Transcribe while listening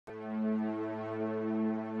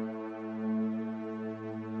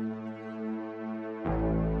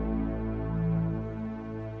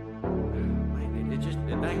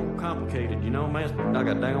complicated, you know, man. Like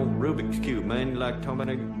a damn Rubik's Cube, man. You like talking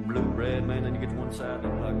about blue, red, man, then you get to one side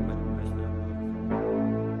and like messed up.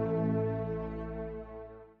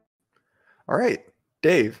 All right,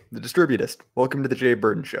 Dave, the Distributist. Welcome to the Jay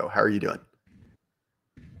Burden Show. How are you doing?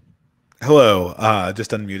 Hello,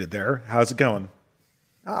 just unmuted there. How's it going?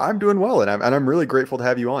 I'm doing well, and I'm really grateful to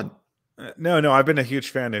have you on. No, I've been a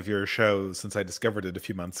huge fan of your show since I discovered it a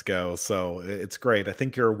few months ago, so it's great. I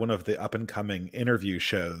think you're one of the up-and-coming interview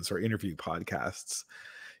shows or interview podcasts.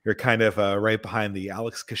 You're kind of right behind the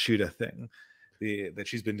Alex Kashuta thing that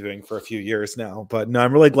she's been doing for a few years now. But no,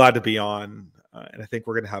 I'm really glad to be on, and I think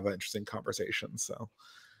we're going to have an interesting conversation. So,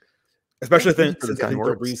 especially since I think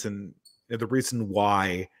the reason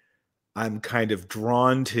why I'm kind of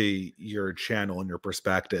drawn to your channel and your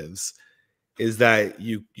perspectives is that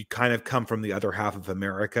you kind of come from the other half of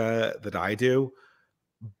America that I do,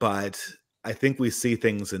 but I think we see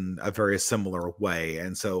things in a very similar way.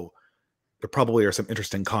 And so there probably are some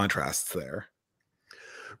interesting contrasts there.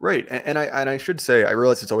 Right. And I should say, I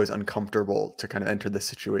realize it's always uncomfortable to kind of enter this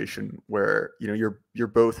situation where, you know, you're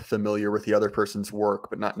both familiar with the other person's work,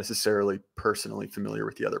 but not necessarily personally familiar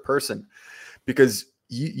with the other person, because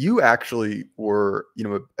you actually were, you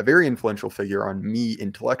know, a very influential figure on me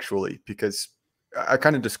intellectually, because I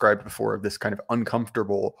kind of described before this kind of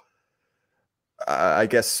uncomfortable, I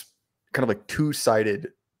guess, kind of like two-sided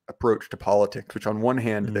approach to politics, which on one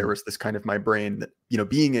hand, there was this kind of my brain that, you know,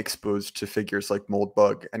 being exposed to figures like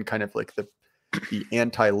Moldbug and kind of like the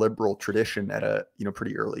anti-liberal tradition at a, you know,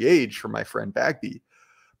 pretty early age from my friend Bagby,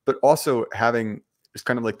 but also having just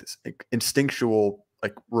kind of like this instinctual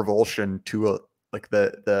like revulsion to like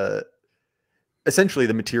the essentially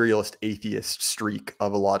the materialist atheist streak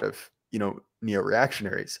of a lot of, you know,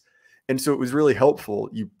 neo-reactionaries. And so it was really helpful.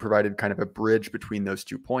 You provided kind of a bridge between those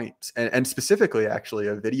 2 points. And specifically, actually,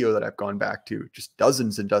 a video that I've gone back to just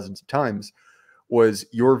dozens and dozens of times was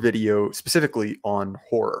your video specifically on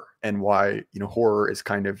horror and why, you know, horror is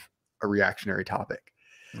kind of a reactionary topic.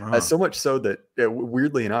 So much so that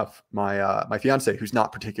weirdly enough, my fiance, who's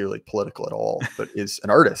not particularly political at all, but is an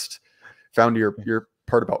artist, found your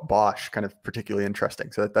part about Bosch kind of particularly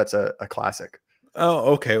interesting. So that's a classic.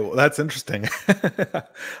 Oh, okay. Well, that's interesting. I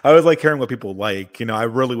always like hearing what people like. You know, I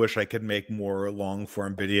really wish I could make more long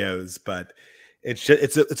form videos, but it's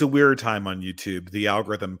just, it's a weird time on YouTube. The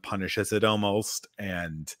algorithm punishes it almost,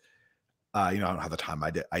 and you know, I don't have the time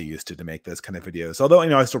I used to make those kind of videos. Although, you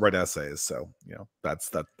know, I still write essays, so you know, that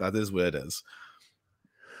is what it is.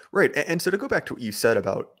 Right. And so to go back to what you said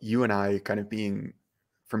about you and I kind of being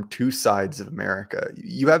from two sides of America,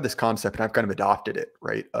 you have this concept, and I've kind of adopted it,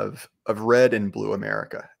 right, of red and blue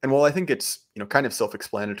America. And while I think it's, you know, kind of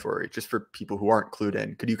self-explanatory, just for people who aren't clued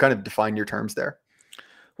in, could you kind of define your terms there?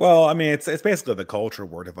 Well, I mean, it's basically the culture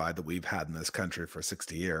war divide that we've had in this country for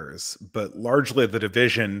 60 years, but largely the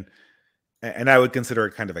division, and I would consider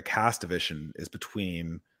it kind of a caste division, is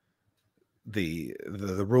between the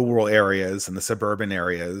rural areas and the suburban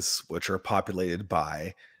areas, which are populated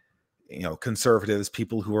by, you know, conservatives,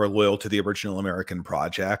 people who are loyal to the original American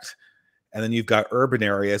project. And then you've got urban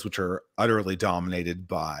areas, which are utterly dominated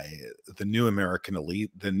by the new American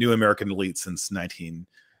elite since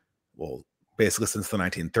basically since the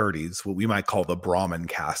 1930s, what we might call the Brahmin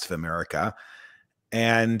caste of America.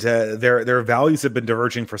 And their values have been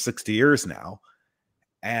diverging for 60 years now.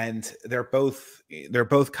 And they're both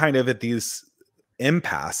kind of at these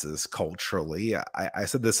impasses culturally. I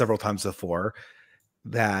said this several times before,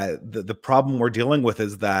 that the problem we're dealing with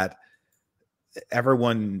is that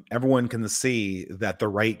everyone can see that the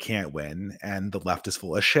right can't win and the left is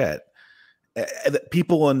full of shit.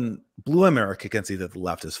 People in blue America can see that the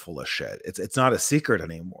left is full of shit. It's not a secret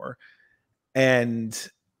anymore. And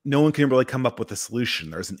no one can really come up with a solution.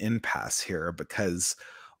 There's an impasse here because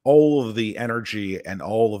all of the energy and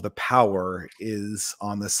all of the power is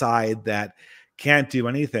on the side that can't do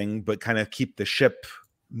anything but kind of keep the ship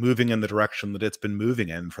moving in the direction that it's been moving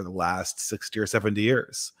in for the last 60 or 70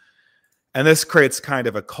 years. And this creates kind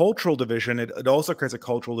of a cultural division. It also creates a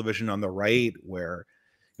cultural division on the right where,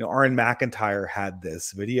 you know, Aaron McIntyre had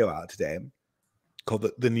this video out today called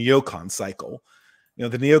the neocon cycle. You know,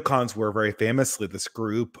 the neocons were very famously this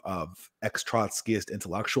group of ex-Trotskyist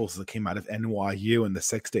intellectuals that came out of NYU in the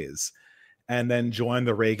 60s and then joined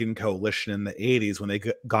the Reagan coalition in the 80s when they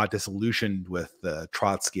got disillusioned with the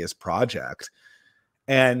Trotskyist project.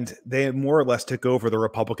 And they more or less took over the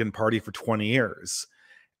Republican Party for 20 years.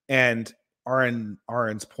 And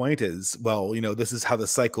Aaron's point is, well, you know, this is how the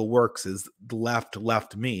cycle works, is the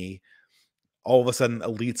left me. All of a sudden,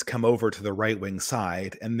 elites come over to the right-wing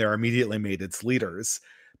side, and they're immediately made its leaders.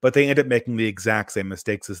 But they end up making the exact same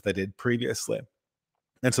mistakes as they did previously.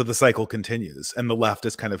 And so the cycle continues, and the left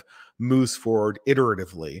just kind of moves forward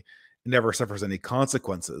iteratively and never suffers any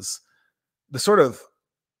consequences. The sort of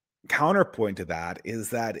counterpoint to that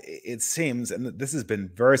is that it seems, and this has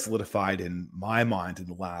been very solidified in my mind in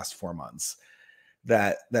the last 4 months,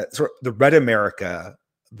 that sort of the red America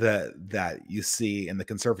that you see in the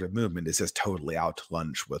conservative movement is just totally out to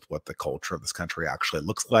lunch with what the culture of this country actually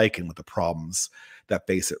looks like and what the problems that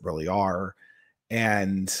face it really are.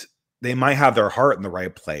 And they might have their heart in the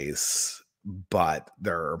right place, but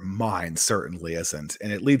their mind certainly isn't.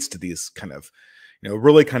 And it leads to these kind of,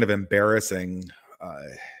 really kind of embarrassing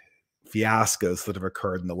fiascos that have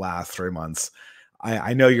occurred in the last 3 months.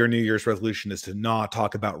 I know your New Year's resolution is to not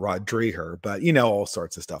talk about Rod Dreher, but all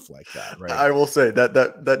sorts of stuff like that, right? I will say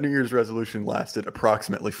that New Year's resolution lasted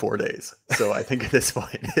approximately 4 days. So I think at this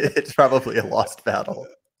point, it's probably a lost battle.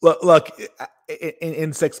 Look,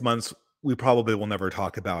 in 6 months, we probably will never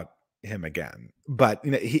talk about him again. But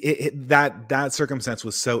that circumstance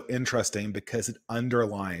was so interesting because it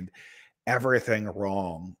underlined everything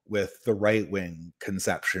wrong with the right-wing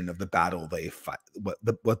conception of the battle they fight,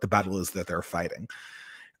 what the battle is that they're fighting.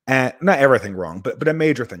 And not everything wrong, but a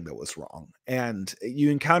major thing that was wrong. And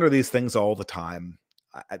you encounter these things all the time.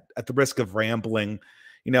 At the risk of rambling,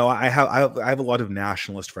 I have a lot of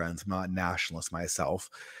nationalist friends. I'm not a nationalist myself.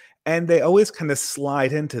 And they always kind of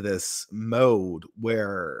slide into this mode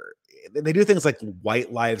where they do things like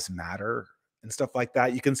white lives matter and stuff like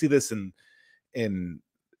that. You can see this in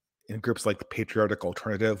groups like the Patriotic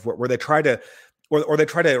Alternative, where they try to, or they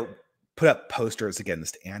try to put up posters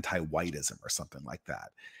against anti-whiteism or something like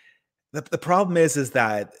that. The problem is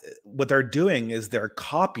that what they're doing is they're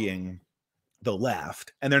copying the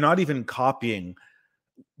left, and they're not even copying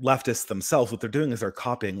leftists themselves. What they're doing is they're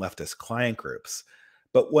copying leftist client groups.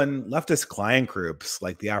 But when leftist client groups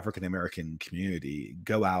like the African American community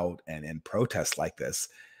go out and protest like this,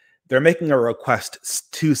 they're making a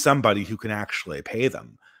request to somebody who can actually pay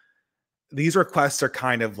them. These requests are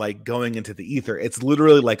kind of like going into the ether. It's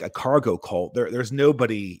literally like a cargo cult. There's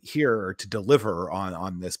nobody here to deliver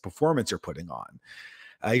on this performance you're putting on.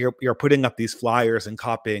 You're putting up these flyers and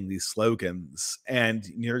copying these slogans, and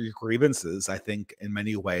your grievances, I think, in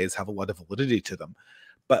many ways have a lot of validity to them,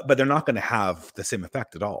 but they're not going to have the same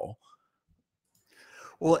effect at all.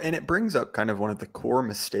 Well, and it brings up kind of one of the core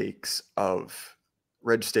mistakes of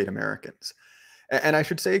red state Americans. And I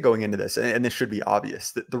should say going into this, and this should be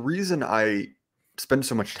obvious, that the reason I spend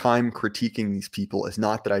so much time critiquing these people is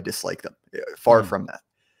not that I dislike them. Far from that.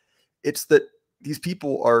 It's that these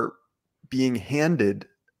people are being handed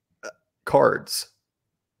cards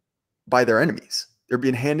by their enemies. They're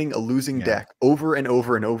being handing a losing deck over and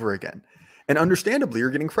over and over again. And understandably,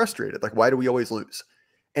 you're getting frustrated. Like, why do we always lose?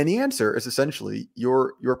 And the answer is essentially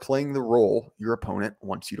you're playing the role your opponent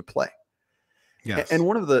wants you to play. Yes. And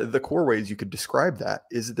one of the core ways you could describe that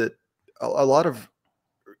is that a lot of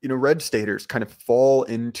red staters kind of fall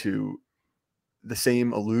into the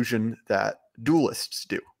same illusion that duelists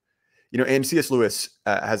do. And C.S. Lewis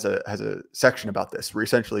has a section about this where he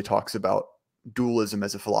essentially talks about dualism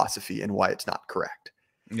as a philosophy and why it's not correct.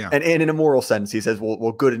 Yeah. And in a moral sense, he says,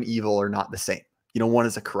 well, good and evil are not the same. One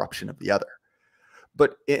is a corruption of the other.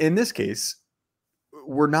 But in this case,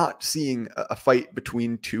 we're not seeing a fight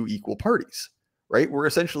between two equal parties. Right, we're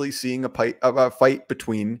essentially seeing a fight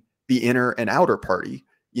between the inner and outer party,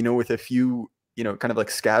 with a few, kind of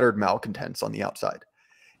like scattered malcontents on the outside,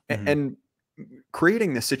 and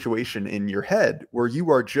creating this situation in your head where you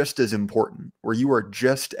are just as important, where you are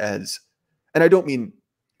just as, and I don't mean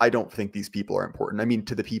I don't think these people are important. I mean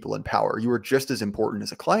to the people in power, you are just as important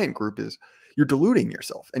as a client group is. You're deluding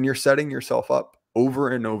yourself, and you're setting yourself up over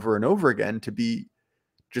and over and over again to be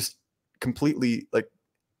just completely like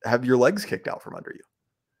have your legs kicked out from under you.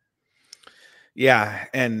 Yeah.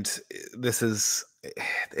 And this is,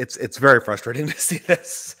 it's very frustrating to see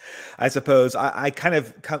this. I suppose I kind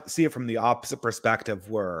of see it from the opposite perspective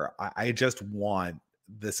where I just want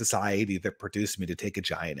the society that produced me to take a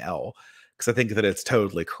giant L, because I think that it's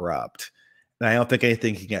totally corrupt. And I don't think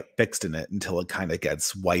anything can get fixed in it until it kind of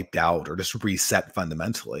gets wiped out or just reset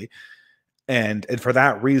fundamentally. And for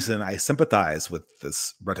that reason, I sympathize with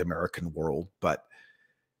this red American world, but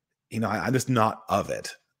I'm just not of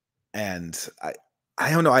it. And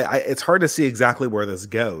I don't know. It's hard to see exactly where this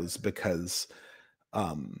goes because,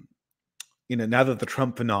 now that the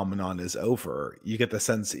Trump phenomenon is over, you get the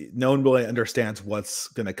sense no one really understands what's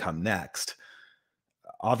going to come next.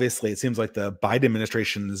 Obviously, it seems like the Biden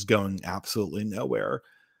administration is going absolutely nowhere.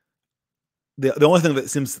 The only thing that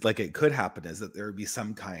seems like it could happen is that there would be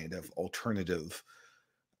some kind of alternative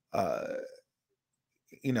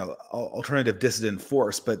alternative dissident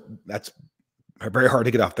force, but that's very hard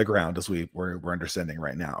to get off the ground, as we're understanding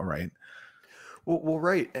right now, right? Well,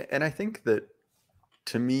 right. And I think that,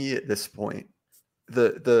 to me at this point,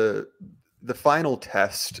 the final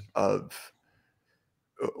test of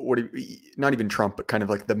not even Trump, but kind of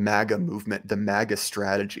like the MAGA movement, the MAGA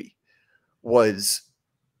strategy was,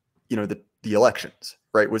 the elections,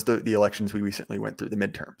 right? Was the elections we recently went through, the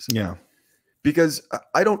midterms. Yeah. Because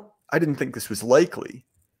I didn't think this was likely,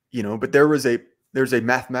 but there's a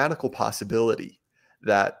mathematical possibility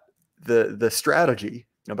that the strategy,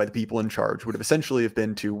 by the people in charge would have essentially have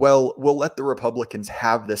been to, well, we'll let the Republicans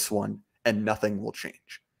have this one and nothing will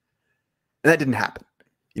change. And that didn't happen.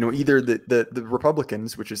 Either the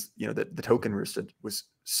Republicans, which is, the token was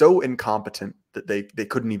so incompetent that they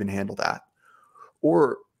couldn't even handle that,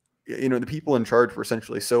 or, the people in charge were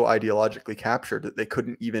essentially so ideologically captured that they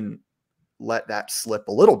couldn't even let that slip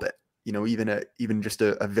a little bit, even just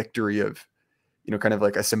a victory of, kind of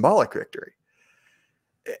like a symbolic victory.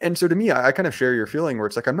 And so to me, I kind of share your feeling where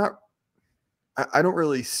it's like, I don't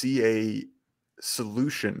really see a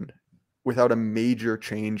solution without a major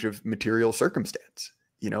change of material circumstance,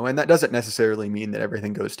 and that doesn't necessarily mean that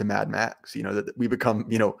everything goes to Mad Max, that we become,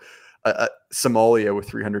 a Somalia with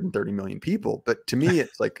 330 million people. But to me,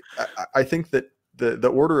 it's like, I think that the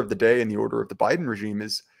order of the day and the order of the Biden regime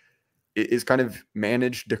is kind of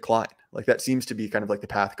managed decline. Like that seems to be kind of like the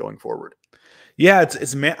path going forward. Yeah,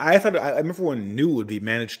 I remember everyone knew it would be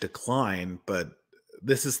managed decline, but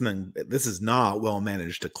this is not well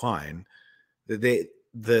managed decline. The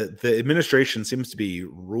administration seems to be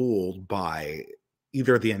ruled by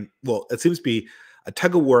it seems to be a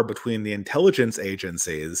tug of war between the intelligence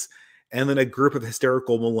agencies and then a group of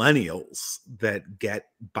hysterical millennials that get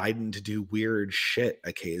Biden to do weird shit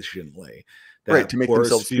occasionally. Right, to make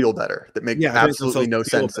themselves feel better. That makes absolutely no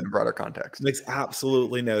sense in a broader context. Makes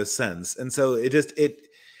absolutely no sense. And so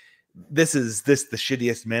this is the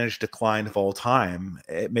shittiest managed decline of all time.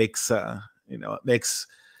 It makes it makes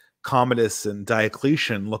Commodus and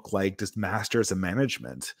Diocletian look like just masters of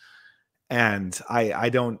management. And I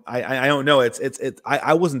don't know.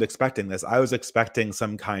 I wasn't expecting this. I was expecting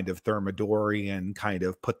some kind of Thermidorian kind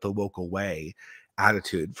of put the woke away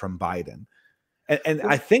attitude from Biden. And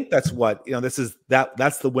I think that's what,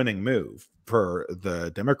 that's the winning move for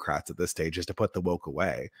the Democrats at this stage, is to put the woke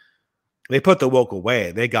away. They put the woke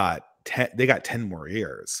away. They got 10 more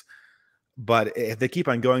years. But if they keep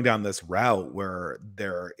on going down this route where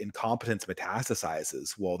their incompetence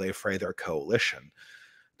metastasizes while they fray their coalition,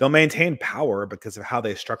 they'll maintain power because of how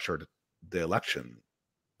they structured the election.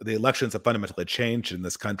 The elections have fundamentally changed in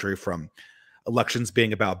this country, from elections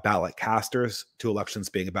being about ballot casters to elections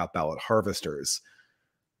being about ballot harvesters.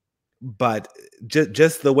 But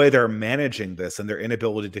just the way they're managing this and their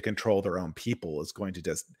inability to control their own people is going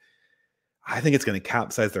to I think it's going to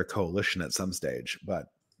capsize their coalition at some stage, but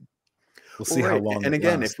we'll see how long. And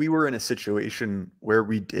again, if we were in a situation where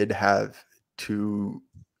we did have two,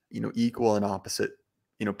 equal and opposite,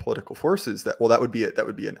 political forces, that would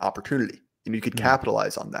be an opportunity. You could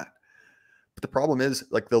capitalize on that. But the problem is,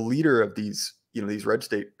 like, the leader of these, these red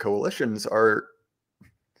state coalitions they're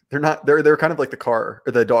kind of like the car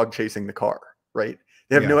or the dog chasing the car, right?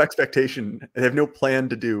 They have no expectation. They have no plan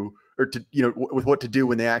to do, or to, with what to do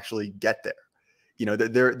when they actually get there.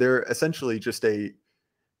 They're essentially just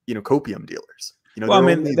copium dealers. Well, I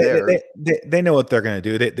mean, they know what they're going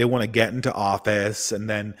to do. They want to get into office and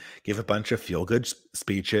then give a bunch of feel-good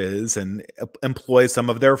speeches and employ some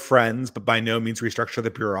of their friends, but by no means restructure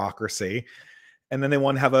the bureaucracy. And then they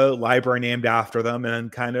want to have a library named after them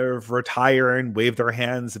and kind of retire and wave their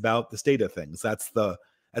hands about the state of things. That's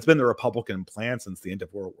been the Republican plan since the end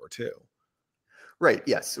of World War II. Right.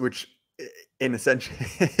 Yes. Which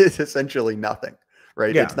is essentially nothing.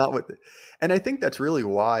 Right. Yeah. It's not what, and I think that's really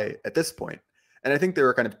why at this point, and I think there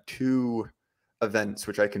are kind of two events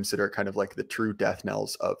which I consider kind of like the true death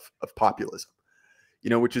knells of populism,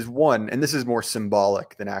 which is one, and this is more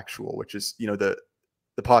symbolic than actual, which is,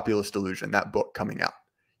 the Populist Delusion, that book coming out,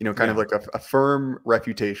 kind of like a firm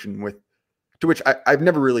refutation to which I've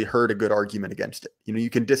never really heard a good argument against it. You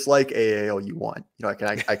can dislike AA all you want.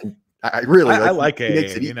 I really like AA,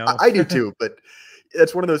 makes it I do too, but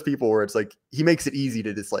that's one of those people where it's like, he makes it easy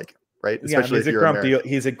to dislike him, right? Especially if you're American.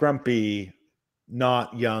 He's a grumpy,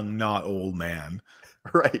 not young, not old man.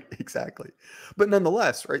 Right, exactly. But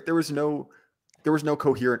nonetheless, right, there was no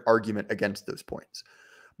coherent argument against those points.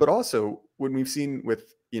 But also, when we've seen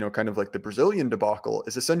with, kind of like the Brazilian debacle,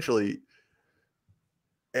 is essentially,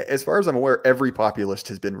 as far as I'm aware, every populist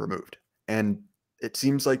has been removed. And it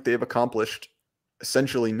seems like they've accomplished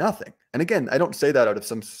essentially nothing. And again, I don't say that out of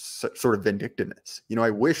some sort of vindictiveness. I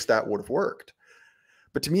wish that would have worked.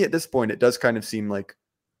 But to me, at this point, it does kind of seem like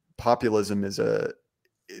populism is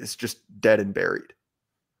just dead and buried.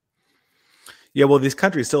 Yeah, well, these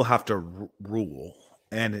countries still have to rule.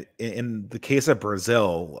 And in the case of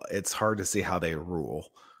Brazil, it's hard to see how they rule.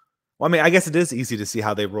 Well, I mean, I guess it is easy to see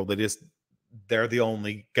how they rule. They're the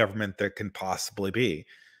only government that can possibly be.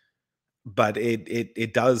 But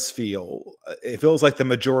it does it feels like the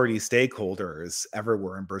majority stakeholders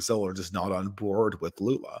everywhere in Brazil are just not on board with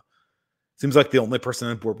Lula. Seems like the only person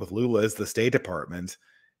on board with Lula is the State Department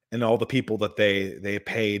and all the people that they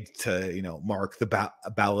paid to, mark the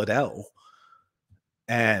ballot L.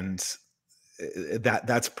 And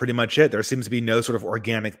that's pretty much it. There seems to be no sort of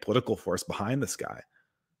organic political force behind this guy.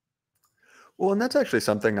 Well, and that's actually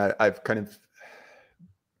something I've kind of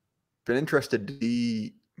been interested to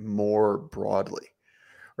see more broadly,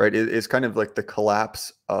 right? Is kind of like the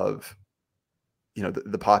collapse of,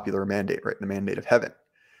 the popular mandate, right? The mandate of heaven.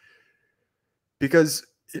 Because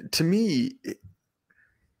to me,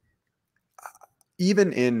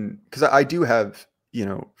 because I do have,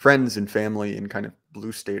 friends and family in kind of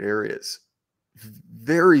blue state areas,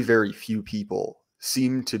 very, very few people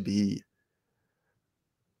seem to be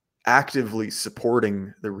actively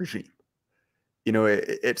supporting the regime.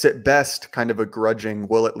 It's at best kind of a grudging,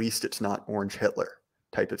 well, at least it's not Orange Hitler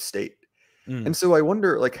type of state. And so I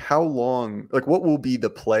wonder, like, how long, like, what will be the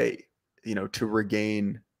play, to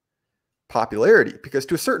regain popularity? Because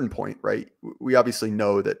to a certain point, right, we obviously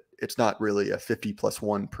know that it's not really a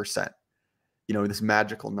 50+1%, this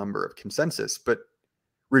magical number of consensus, but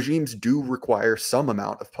regimes do require some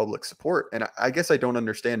amount of public support. And I guess I don't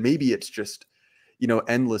understand. Maybe it's just,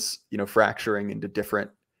 endless, fracturing into different,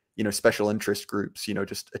 special interest groups,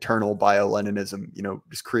 just eternal bio-Leninism,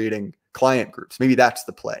 just creating client groups. Maybe that's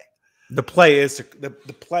the play. The play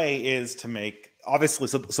is to make, obviously,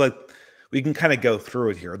 so like we can kind of go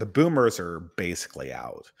through it here. The boomers are basically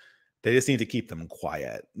out. They just need to keep them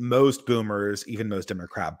quiet. Most boomers, even most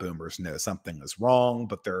Democrat boomers, know something is wrong,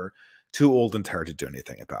 but they're too old and tired to do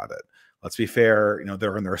anything about it. Let's be fair,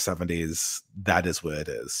 they're in their 70s. That is what it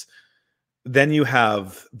is. Then you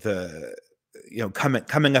have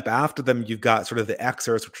coming up after them, you've got sort of the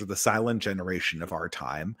Xers, which are the silent generation of our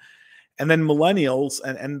time. And then millennials,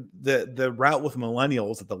 and the route with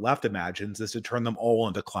millennials that the left imagines is to turn them all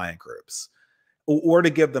into client groups, or to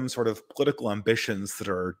give them sort of political ambitions that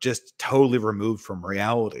are just totally removed from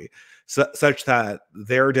reality, such that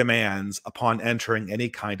their demands upon entering any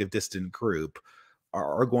kind of distant group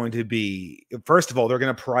are going to be, first of all, they're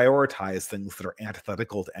going to prioritize things that are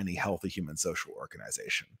antithetical to any healthy human social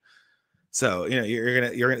organization. So, you're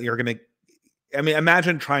gonna, I mean,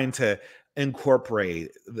 imagine trying to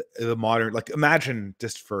incorporate the modern, like, imagine,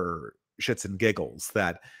 just for shits and giggles,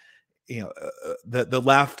 that the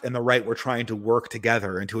left and the right were trying to work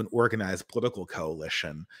together into an organized political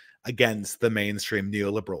coalition against the mainstream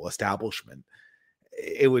neoliberal establishment.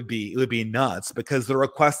 It would be nuts, because the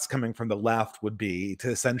requests coming from the left would be to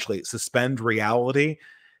essentially suspend reality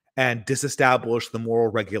and disestablish the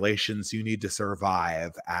moral regulations you need to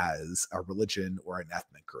survive as a religion or an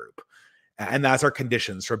ethnic group. And that's our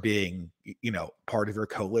conditions for being, part of your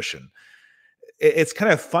coalition. It's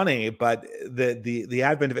kind of funny, but the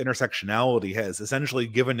advent of intersectionality has essentially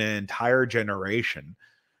given an entire generation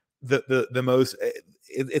the most.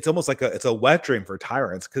 It's almost like it's a wet dream for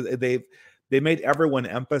tyrants, because they made everyone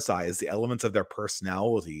emphasize the elements of their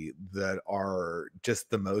personality that are just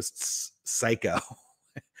the most psycho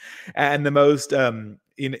and the most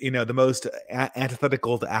the most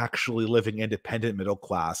antithetical to actually living independent middle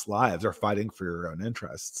class lives, or fighting for your own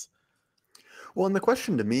interests. Well, and the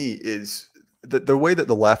question to me is the way that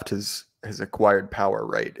the left has acquired power,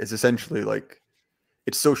 right, is essentially like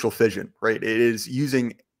it's social fission, right? It is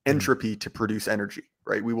using entropy to produce energy,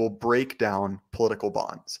 right? We will break down political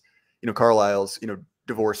bonds. Carlyle's,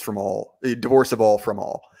 divorce of all from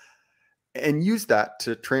all, and use that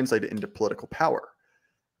to translate it into political power.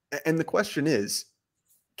 And the question is,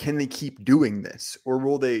 can they keep doing this, or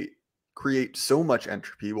will they create so much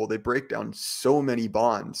entropy? Will they break down so many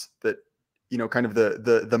bonds that, kind of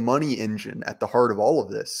the money engine at the heart of all of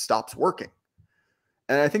this stops working?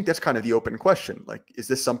 And I think that's kind of the open question. Like, is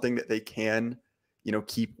this something that they can,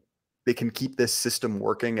 keep? They can keep this system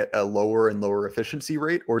working at a lower and lower efficiency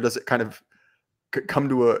rate, or does it kind of come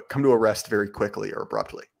to a rest very quickly or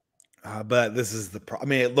abruptly? But this is the problem. I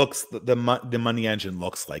mean, it looks, the money engine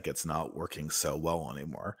looks like it's not working so well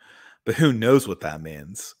anymore, but who knows what that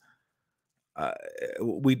means?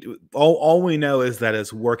 All we know is that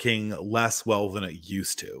it's working less well than it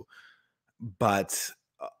used to. But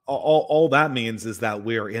all that means is that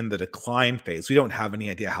we're in the decline phase. We don't have any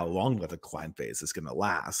idea how long the decline phase is going to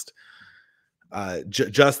last.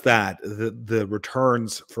 Just that the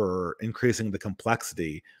returns for increasing the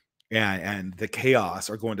complexity and the chaos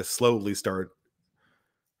are going to slowly start,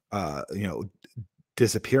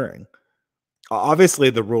 disappearing. Obviously,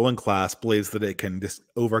 the ruling class believes that it can just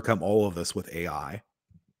overcome all of this with AI.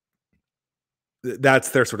 That's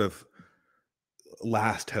their sort of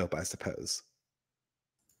last hope, I suppose.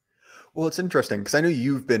 Well, it's interesting because I know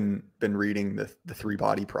you've been reading the three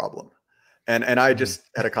body problem, and I just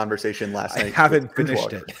had a conversation last night. I haven't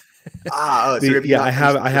finished it.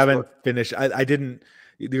 I haven't finished. I didn't.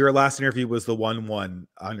 Your last interview was the one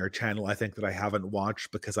on your channel, I think, that I haven't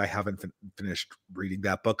watched because I haven't finished reading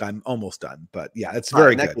that book. I'm almost done, but yeah, it's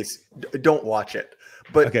very good. Case, don't watch it.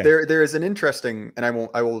 But okay. there is an interesting, and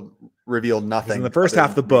I will reveal nothing. In the first half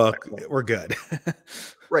of the book, we're good.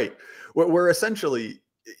 Right. We're essentially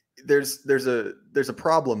there's a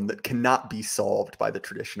problem that cannot be solved by the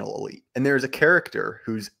traditional elite, and there's a character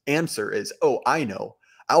whose answer is, "Oh, I know.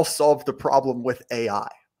 I'll solve the problem with AI."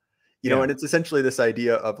 You know, and it's essentially this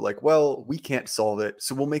idea of like, well, we can't solve it,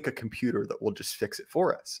 so we'll make a computer that will just fix it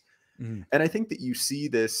for us. Mm. And I think that you see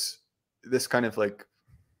this kind of like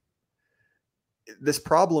this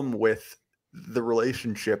problem with the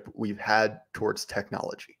relationship we've had towards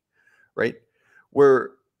technology, right?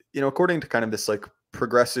 Where, according to kind of this like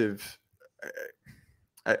progressive,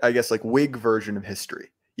 I guess like Whig version of history,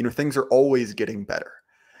 things are always getting better.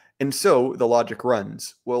 And so the logic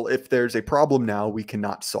runs, well, if there's a problem now we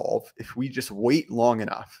cannot solve, if we just wait long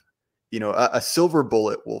enough, a silver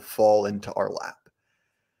bullet will fall into our lap.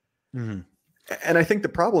 Mm-hmm. And I think the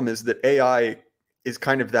problem is that AI is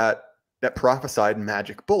kind of that prophesied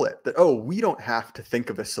magic bullet that, oh, we don't have to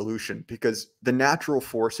think of a solution because the natural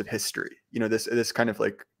force of history, this kind of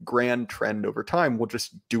like grand trend over time will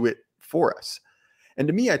just do it for us. And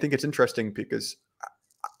to me, I think it's interesting because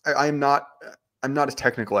I'm not a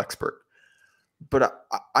technical expert, but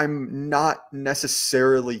I'm not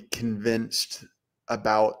necessarily convinced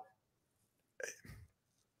about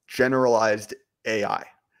generalized AI.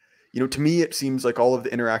 To me, it seems like all of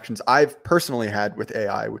the interactions I've personally had with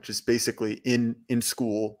AI, which is basically in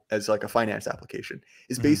school as like a finance application,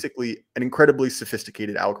 is basically an incredibly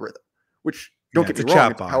sophisticated algorithm, which don't get me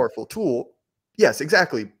wrong, it's a powerful tool. Yes,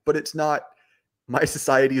 exactly. But it's not, my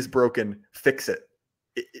society is broken, fix it.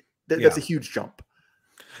 That's a huge jump.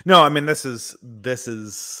 No, I mean, this is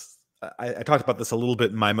I talked about this a little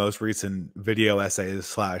bit in my most recent video essay /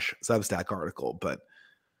 Substack article, but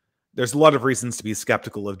there's a lot of reasons to be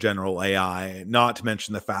skeptical of general AI, not to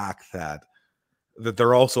mention the fact that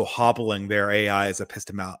they're also hobbling their AI's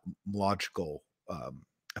epistemological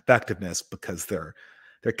effectiveness because they're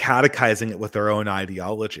catechizing it with their own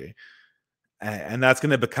ideology. And that's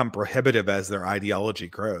going to become prohibitive as their ideology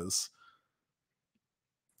grows.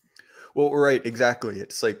 Well, right, exactly.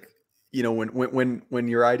 It's like, when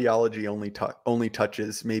your ideology only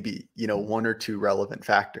touches maybe, one or two relevant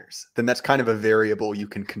factors, then that's kind of a variable you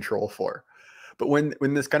can control for. But when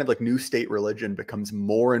this kind of like new state religion becomes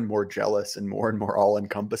more and more jealous and more all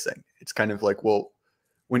encompassing, it's kind of like, well,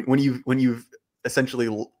 when you've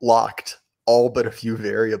essentially locked all but a few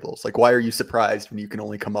variables, like why are you surprised when you can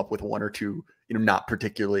only come up with one or two, not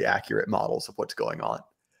particularly accurate models of what's going on?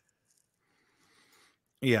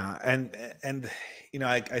 Yeah, and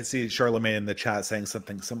I see Charlemagne in the chat saying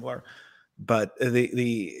something similar, but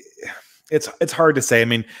it's hard to say. I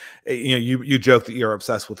mean, you joke that you're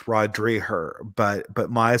obsessed with Rod Dreher,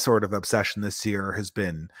 but my sort of obsession this year has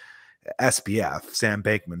been SBF, Sam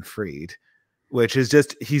Bankman-Fried, which is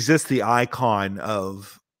he's just the icon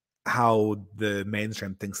of how the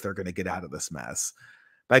mainstream thinks they're going to get out of this mess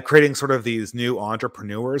by creating sort of these new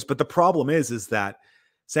entrepreneurs. But the problem is that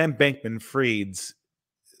Sam Bankman-Fried's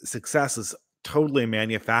success is totally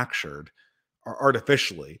manufactured or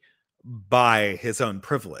artificially by his own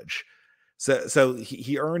privilege. So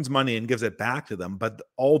he earns money and gives it back to them, but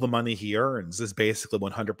all the money he earns is basically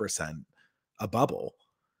 100% a bubble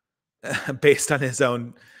based on his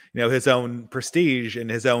own, his own prestige and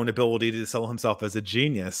his own ability to sell himself as a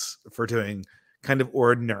genius for doing kind of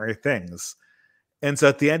ordinary things. And so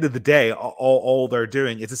at the end of the day, all they're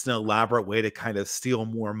doing is just an elaborate way to kind of steal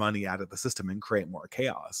more money out of the system and create more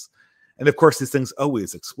chaos. And of course, these things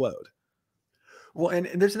always explode. Well, and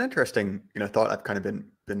there's an interesting, thought I've kind of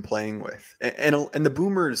been playing with, and the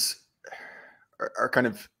boomers are kind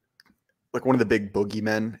of like one of the big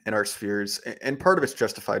boogeymen in our spheres, and part of it's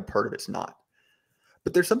justified, part of it's not.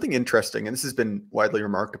 But there's something interesting, and this has been widely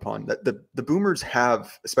remarked upon, that the boomers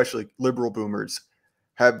have, especially liberal boomers,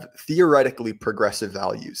 have theoretically progressive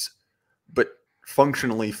values, but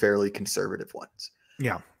functionally fairly conservative ones.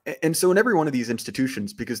 Yeah. And so in every one of these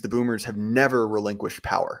institutions, because the boomers have never relinquished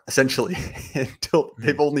power, essentially, until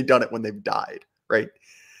they've only done it when they've died, right?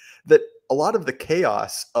 That a lot of the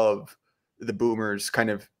chaos of the boomers' kind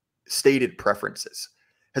of stated preferences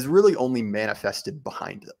has really only manifested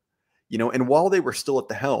behind them, and while they were still at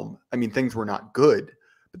the helm, I mean, things were not good,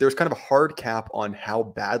 but there was kind of a hard cap on how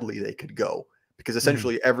badly they could go, because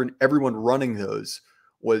essentially everyone running those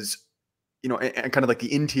was, and kind of like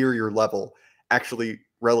the interior level, actually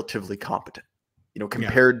relatively competent,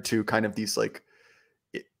 compared to kind of these like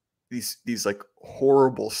these like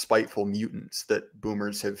horrible, spiteful mutants that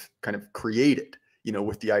boomers have kind of created,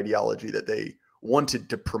 with the ideology that they wanted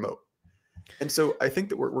to promote. And so I think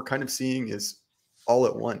that we're kind of seeing is all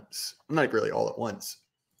at once, not really all at once,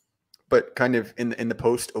 but kind of in the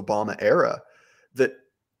post-Obama era, that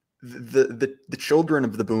the children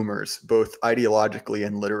of the boomers, both ideologically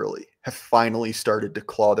and literally, have finally started to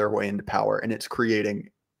claw their way into power, and it's creating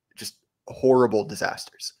just horrible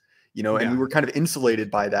disasters, and we were kind of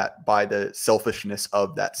insulated by that, by the selfishness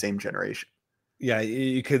of that same generation. Yeah,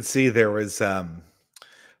 you could see there was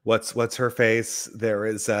what's her face?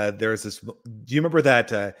 There's this. Do you remember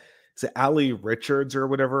that? Is it Allie Richards or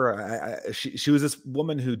whatever? She was this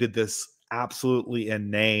woman who did this absolutely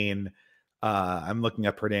inane. I'm looking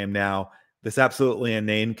up her name now. This absolutely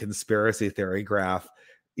inane conspiracy theory graph.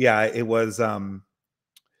 Yeah, it was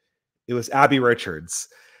Abby Richards.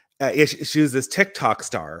 She was this TikTok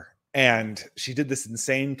star, and she did this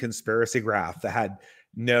insane conspiracy graph that had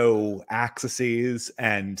no axes,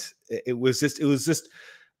 and it was just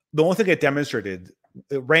the only thing it demonstrated.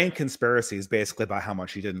 It ran conspiracies basically about how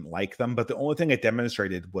much she didn't like them, but the only thing it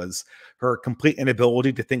demonstrated was her complete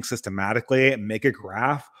inability to think systematically and make a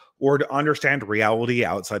graph, or to understand reality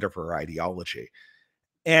outside of her ideology.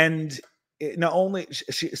 And not only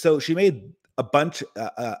she made a bunch,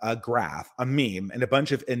 a graph, a meme, and a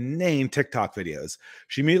bunch of inane TikTok videos.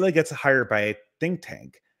 She immediately gets hired by a think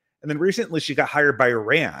tank, and then recently she got hired by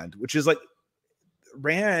Rand, which is like,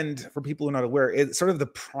 Rand, for people who are not aware, is sort of the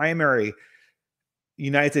primary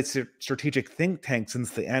United States strategic think tank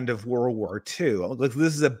since the end of World War II. Like,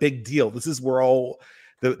 this is a big deal. This is where all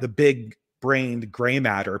the big brained gray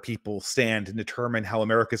matter people stand and determine how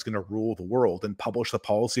America is going to rule the world and publish the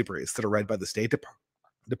policy briefs that are read by the State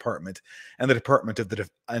Department and the Department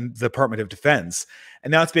of Defense.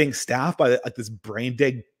 And now it's being staffed by like this brain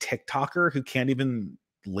dead TikToker who can't even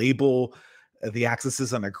label the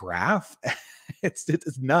axes on a graph.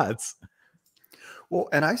 It's nuts. Well,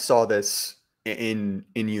 and I saw this in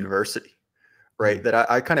university, right? That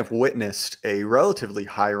I kind of witnessed a relatively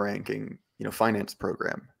high ranking, finance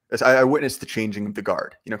program. As I witnessed the changing of the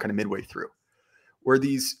guard, kind of midway through, where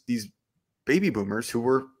these baby boomers who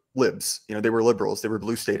were libs, they were liberals, they were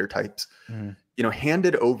blue stater types,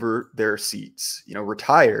 handed over their seats,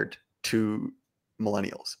 retired to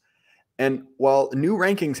millennials. And while new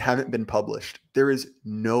rankings haven't been published, there is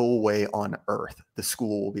no way on earth the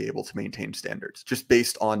school will be able to maintain standards just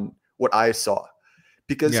based on what I saw.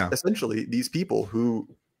 Because essentially these people who,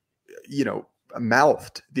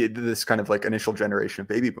 mouthed this kind of like initial generation of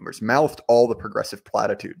baby boomers, mouthed all the progressive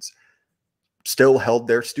platitudes, still held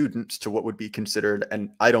their students to what would be considered,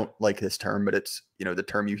 and I don't like this term, but it's, the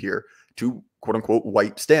term you hear, to quote unquote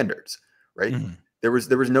white standards, right? There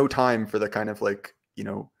was no time for the kind of like,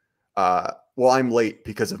 well, I'm late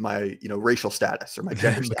because of my, racial status or my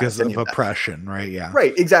gender because status, of oppression, right? Yeah.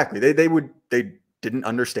 Right. Exactly. They didn't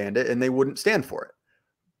understand it and they wouldn't stand for it.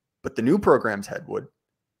 But the new program's head would.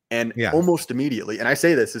 And almost immediately, and I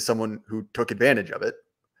say this as someone who took advantage of it,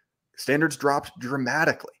 standards dropped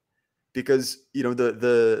dramatically because,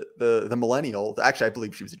 the millennial, actually, I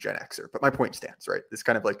believe she was a Gen Xer, but my point stands, right? This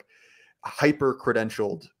kind of like hyper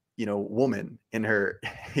credentialed, woman in her,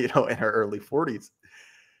 in her early 40s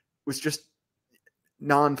was just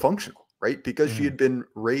non-functional, right? Because she had been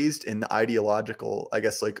raised in the ideological, I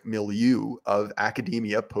guess, like milieu of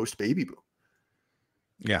academia post baby boom.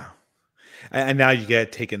 Yeah. And now you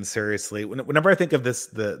get taken seriously. Whenever I think of this,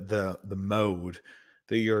 the mode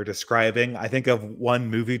that you're describing, I think of one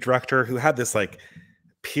movie director who had this like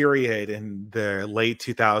period in the late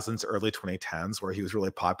 2000s, early 2010s where he was really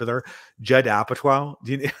popular. Judd Apatow.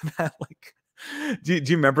 Do you know that? Like, do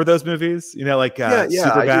you remember those movies? Like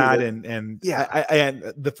Superbad and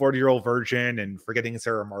the 40-Year-Old Virgin and Forgetting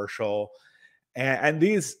Sarah Marshall. And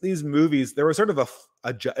these movies, there was sort of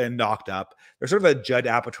and Knocked Up. There's sort of a Judd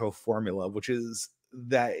Apatow formula, which is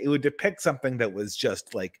that it would depict something that was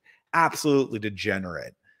just like absolutely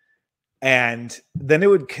degenerate, and then it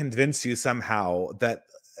would convince you somehow that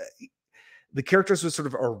the characters would sort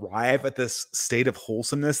of arrive at this state of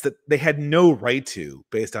wholesomeness that they had no right to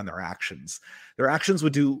based on their actions. Their actions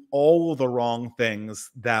would do all of the wrong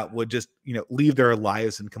things that would just, leave their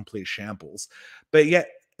lives in complete shambles. But yet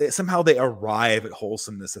somehow they arrive at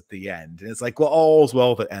wholesomeness at the end. And it's like, well, all's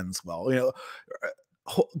well that ends well.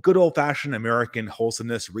 Good old-fashioned American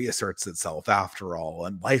wholesomeness reasserts itself after all,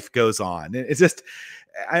 and life goes on. It's just,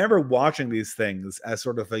 I remember watching these things as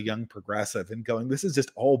sort of a young progressive and going, this is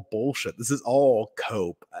just all bullshit. This is all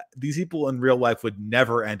cope. These people in real life would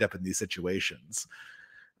never end up in these situations.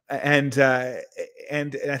 And I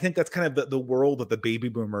think that's kind of the world that the baby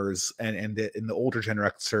boomers and the older Gen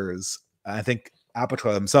Xers, I think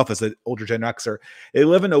Apatow himself as an older Gen Xer, they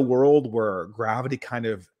live in a world where gravity kind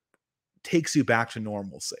of takes you back to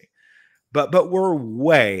normalcy. But we're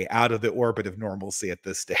way out of the orbit of normalcy at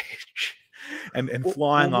this stage. and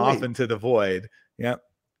flying off into the void. Yeah.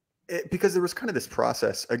 Because there was kind of this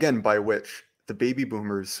process, again, by which the baby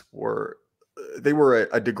boomers were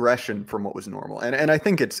a digression from what was normal. And I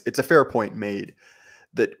think it's a fair point made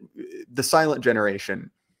that the silent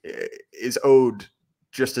generation is owed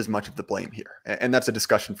just as much of the blame here. And that's a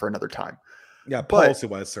discussion for another time. Yeah,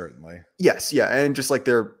 policy-wise, certainly. Yes, yeah. And just like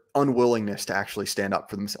their unwillingness to actually stand up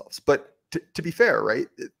for themselves. But to be fair, right,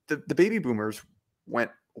 the baby boomers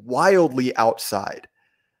went wildly outside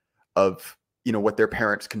of what their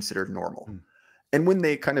parents considered normal. And when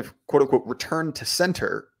they kind of quote unquote returned to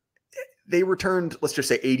center, they returned, let's just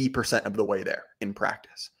say 80% of the way there in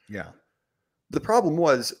practice. Yeah. The problem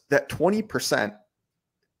was that 20%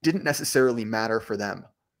 didn't necessarily matter for them,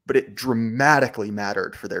 but it dramatically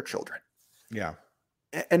mattered for their children. Yeah.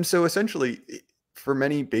 And so essentially for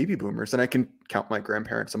many baby boomers, and I can count my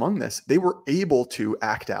grandparents among this, they were able to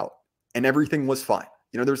act out and everything was fine.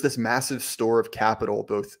 There's this massive store of capital,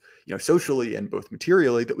 both, socially and both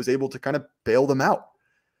materially, that was able to kind of bail them out,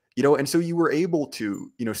 and so you were able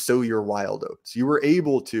to, sow your wild oats. You were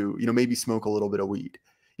able to, maybe smoke a little bit of weed.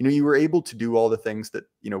 You were able to do all the things that,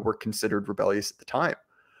 were considered rebellious at the time.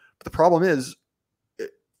 But the problem is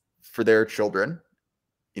for their children,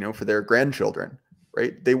 for their grandchildren,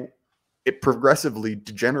 right? It progressively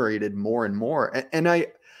degenerated more and more. And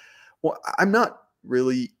I'm not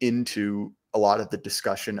really into a lot of the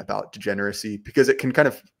discussion about degeneracy because it can kind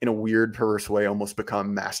of, in a weird, perverse way, almost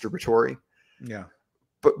become masturbatory. Yeah.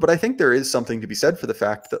 But I think there is something to be said for the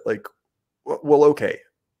fact that, like, well, okay,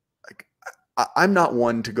 like I'm not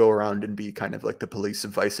one to go around and be kind of like the police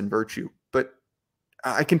of vice and virtue, but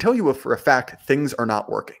I can tell you for a fact things are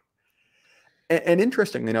not working. And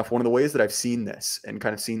interestingly enough, one of the ways that I've seen this and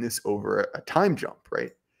kind of seen this over a time jump,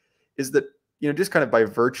 right, is that, just kind of by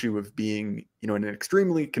virtue of being, in an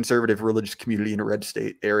extremely conservative religious community in a red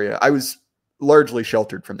state area, I was largely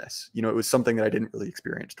sheltered from this. It was something that I didn't really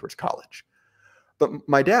experience towards college. But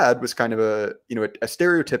my dad was kind of a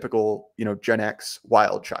stereotypical, Gen X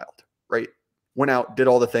wild child, right? Went out, did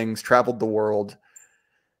all the things, traveled the world.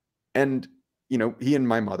 And, he and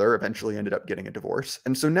my mother eventually ended up getting a divorce.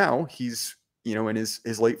 And so now he's, in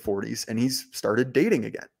his late 40s and he's started dating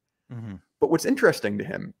again. Mm-hmm. But what's interesting to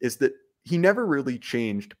him is that he never really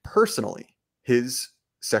changed personally his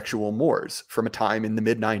sexual mores from a time in the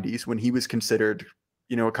mid 90s when he was considered,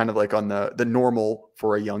 kind of like on the normal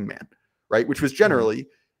for a young man, right? Which was generally,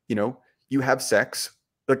 you have sex,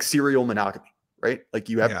 like serial monogamy, right? Like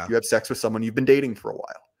you have sex with someone you've been dating for a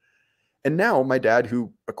while. And now my dad,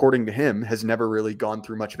 who according to him has never really gone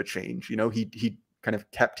through much of a change, he kind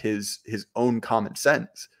of kept his own common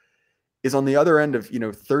sense, is on the other end of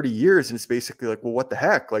 30 years, and it's basically like, well, what the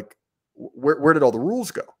heck? Like, where did all the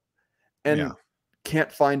rules go? And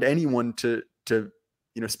can't find anyone to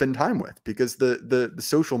spend time with, because the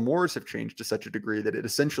social mores have changed to such a degree that it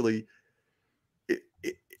essentially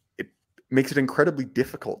it makes it incredibly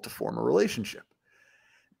difficult to form a relationship.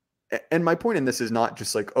 And my point in this is not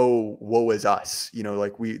just like, oh, woe is us,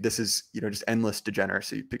 like this is, just endless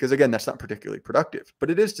degeneracy, because again, that's not particularly productive. But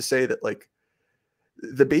it is to say that, like,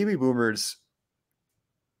 the baby boomers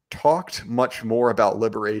talked much more about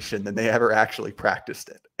liberation than they ever actually practiced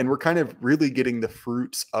it. And we're kind of really getting the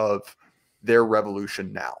fruits of their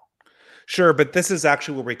revolution now. Sure, but this is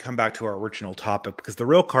actually where we come back to our original topic, because the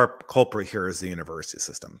real culprit here is the university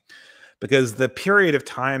system. Because the period of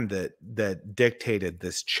time that dictated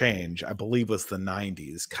this change, I believe, was the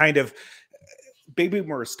 90s. Kind of, baby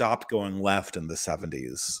boomers stopped going left in the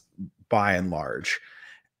 70s, by and large.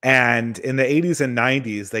 And in the 80s and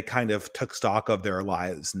 90s, they kind of took stock of their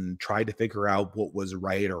lives and tried to figure out what was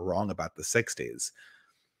right or wrong about the 60s.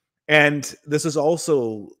 And this has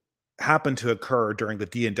also happened to occur during the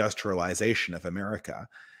deindustrialization of America.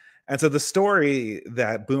 And so the story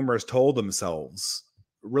that boomers told themselves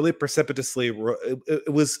really precipitously.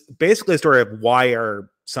 It was basically a story of why are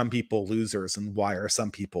some people losers and why are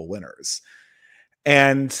some people winners.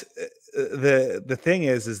 And the thing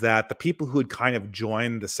is that the people who had kind of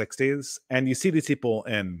joined the 60s, and you see these people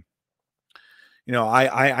in,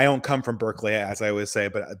 I don't come from Berkeley, as I always say,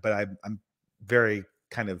 but I'm very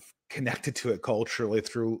kind of connected to it culturally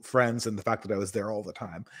through friends and the fact that I was there all the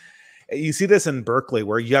time. You see this in Berkeley,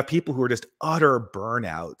 where you have people who are just utter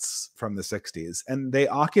burnouts from the 60s, and they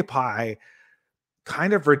occupy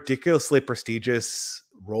kind of ridiculously prestigious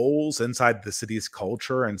roles inside the city's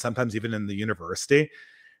culture and sometimes even in the university.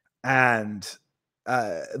 And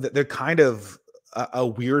they're kind of a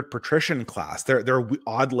weird patrician class. They're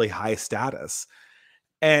oddly high status.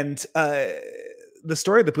 And the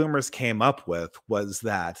story the boomers came up with was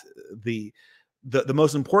that the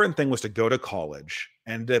most important thing was to go to college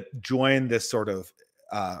and to join this sort of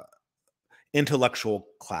intellectual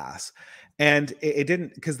class. And it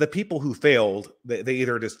didn't, because the people who failed, they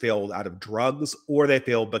either just failed out of drugs or they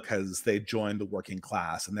failed because they joined the working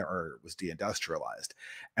class and or was deindustrialized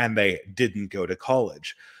and they didn't go to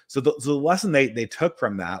college. So the lesson they took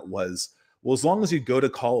from that was, well, as long as you go to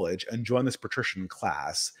college and join this patrician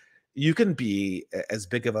class, you can be as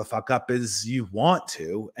big of a fuck up as you want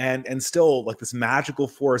to, and still, like, this magical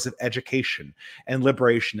force of education and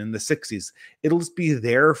liberation in the 60s, it'll just be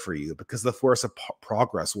there for you because the force of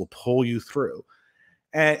progress will pull you through.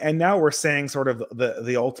 And now we're saying sort of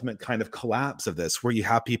the ultimate kind of collapse of this, where you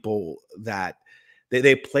have people that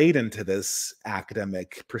they played into this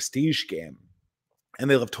academic prestige game and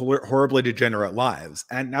they lived horribly degenerate lives,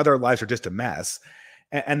 and now their lives are just a mess.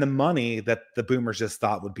 And the money that the boomers just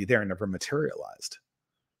thought would be there never materialized.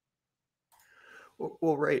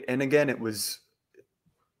 Well, right. And again, it was,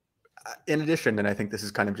 in addition, and I think this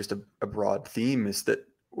is kind of just a broad theme, is that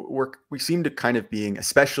we seem to kind of being,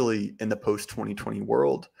 especially in the post-2020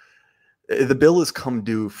 world, the bill has come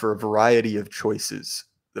due for a variety of choices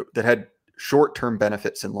that had short-term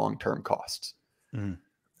benefits and long-term costs. Mm.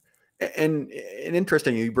 And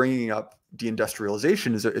interestingly, bringing up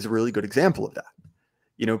deindustrialization is a really good example of that.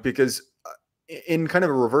 Because in kind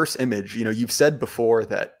of a reverse image, you've said before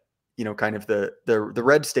that, kind of the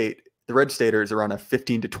red staters are on a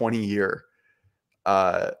 15 to 20 year,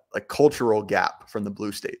 like cultural gap from the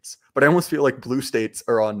blue states. But I almost feel like blue states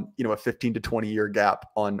are on, a 15 to 20 year gap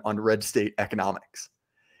on red state economics,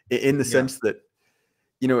 in the sense that,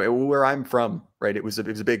 where I'm from, right, it was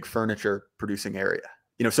a big furniture producing area.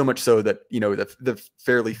 So much so that, the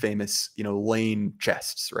fairly famous, Lane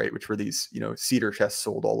chests, right, which were these, cedar chests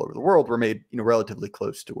sold all over the world, were made, relatively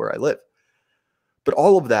close to where I live. But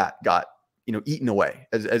all of that got, eaten away,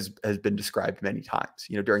 as has been described many times,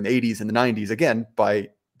 during the 80s and the 90s, again, by,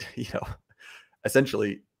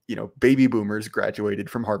 essentially, baby boomers graduated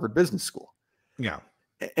from Harvard Business School. Yeah.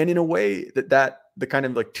 And in a way that the kind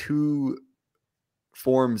of like two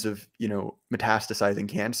forms of, metastasizing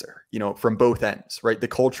cancer, from both ends, right? The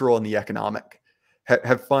cultural and the economic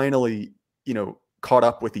have finally, caught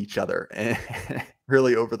up with each other, and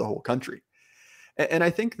really over the whole country. And I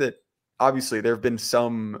think that obviously there have been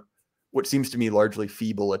some, what seems to me largely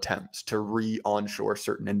feeble attempts to re-onshore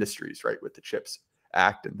certain industries, right? With the CHIPS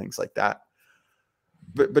Act and things like that.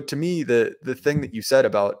 But to me, the thing that you said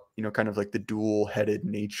about, kind of like the dual-headed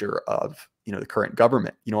nature of, the current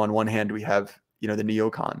government, on one hand, we have, the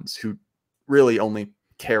neocons who really only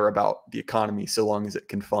care about the economy so long as it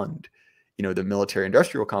can fund, the military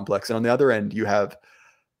industrial complex. And on the other end, you have,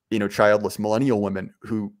 childless millennial women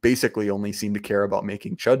who basically only seem to care about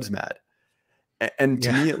making chuds mad. And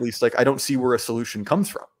to me, at least, like, I don't see where a solution comes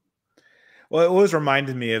from. Well, it always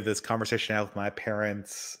reminded me of this conversation I had with my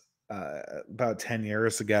parents about 10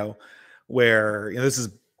 years ago, where, this is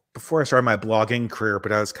before I started my blogging career,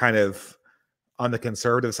 but I was kind of on the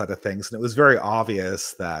conservative side of things. And it was very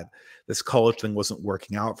obvious that this college thing wasn't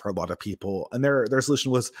working out for a lot of people. And their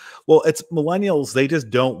solution was, well, it's millennials. They just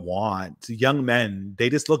don't want young men. They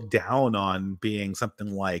just look down on being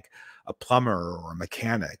something like a plumber or a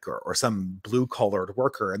mechanic or some blue collared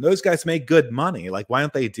worker. And those guys make good money. Like, why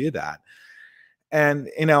don't they do that? And,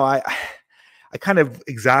 I kind of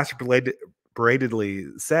exasperatedly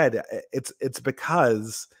said it's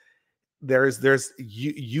because there's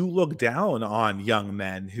you look down on young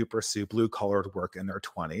men who pursue blue collared work in their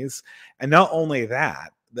 20s. And not only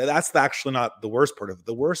that's actually not the worst part of it.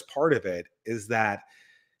 The worst part of it is that,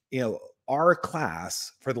 our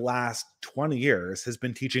class for the last 20 years has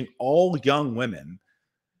been teaching all young women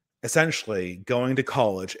essentially going to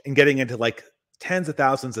college and getting into like tens of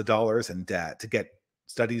thousands of dollars in debt to get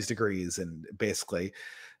studies degrees and basically,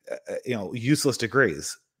 useless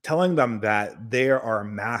degrees. telling them that they are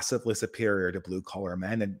massively superior to blue collar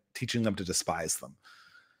men and teaching them to despise them.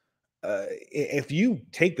 If you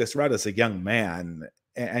take this route as a young man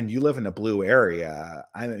and you live in a blue area,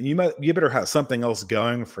 I mean, you better have something else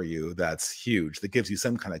going for you that's huge, that gives you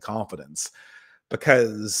some kind of confidence,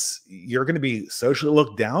 because you're going to be socially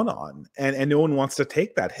looked down on, and no one wants to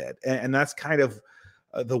take that hit. And that's kind of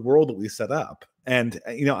the world that we set up. And,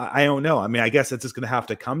 I don't know. I mean, I guess it's just going to have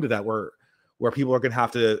to come to that where people are going to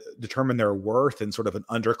have to determine their worth in sort of an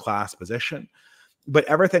underclass position. But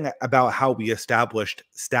everything about how we established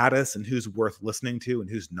status and who's worth listening to and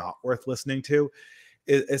who's not worth listening to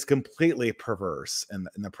is completely perverse in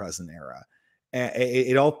the present era. And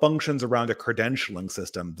it all functions around a credentialing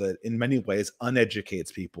system that in many ways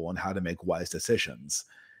uneducates people on how to make wise decisions,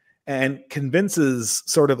 and convinces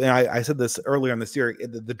sort of, and I said this earlier in the series,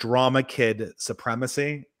 the drama kid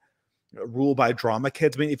supremacy, rule by drama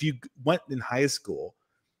kids. I mean, if you went in high school,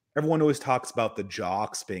 everyone always talks about the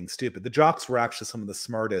jocks being stupid. The jocks were actually some of the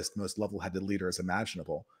smartest, most level-headed leaders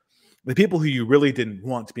imaginable. The people who you really didn't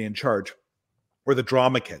want to be in charge were the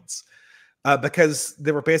drama kids, because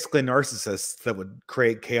they were basically narcissists that would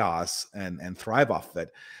create chaos and thrive off of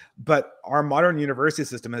it. But our modern university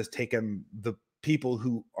system has taken the people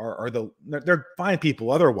who they're fine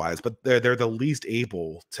people otherwise, but they're the least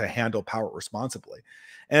able to handle power responsibly.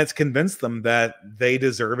 And it's convinced them that they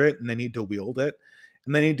deserve it and they need to wield it.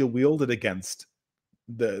 And they need to wield it against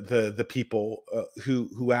the people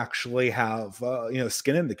who actually have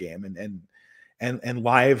skin in the game and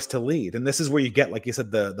lives to lead. And this is where you get, like you said,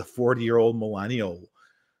 the 40-year-old millennial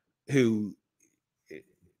who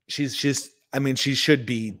she should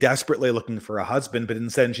be desperately looking for a husband, but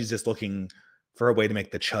instead she's just looking for a way to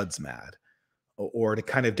make the chuds mad, or to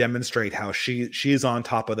kind of demonstrate how she's on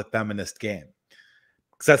top of the feminist game.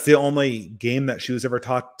 Because that's the only game that she was ever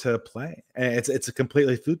taught to play. And it's a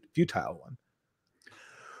completely futile one.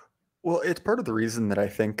 Well, it's part of the reason that I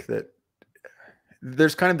think that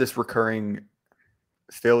there's kind of this recurring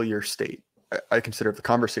failure state, I consider, of the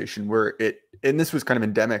conversation, where and this was kind of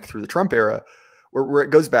endemic through the Trump era, where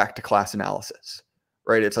it goes back to class analysis,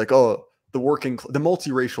 right? It's like, oh, the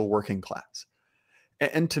multiracial working class.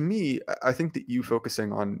 And to me, I think that you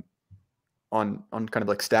focusing on kind of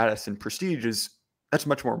like status and prestige that's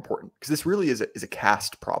much more important, because this really is a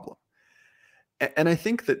caste problem. And I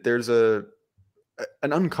think that there's an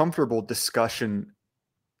uncomfortable discussion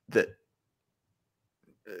that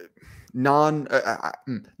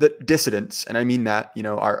that dissidents, and I mean that,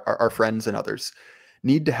 our friends and others,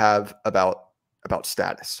 need to have about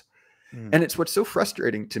status. And it's what's so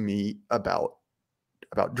frustrating to me about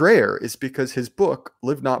Dreyer is because his book,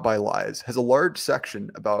 Live Not by Lies, has a large section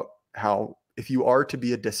about how if you are to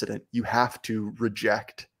be a dissident, you have to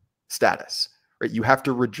reject status, right? You have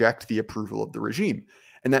to reject the approval of the regime.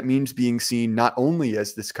 And that means being seen not only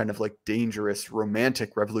as this kind of like dangerous,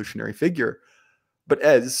 romantic, revolutionary figure, but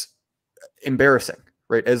as embarrassing,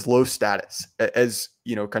 right? As low status, as,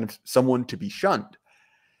 kind of someone to be shunned.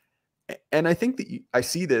 And I think that I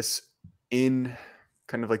see this in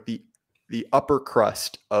kind of like the upper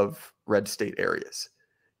crust of red state areas.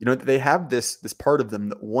 They have this part of them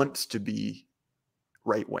that wants to be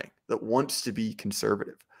right wing, that wants to be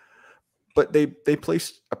conservative, but they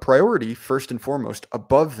place a priority first and foremost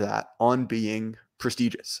above that on being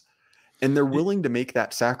prestigious, and they're willing to make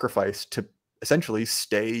that sacrifice to essentially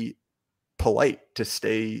stay polite, to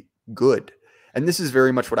stay good. And this is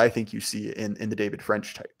very much what I think you see in the David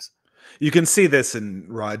French types. You can see this in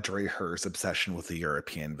Rod Dreher's obsession with the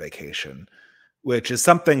European vacation, which is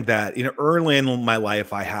something that, early in my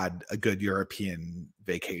life, I had a good European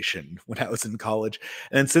vacation when I was in college.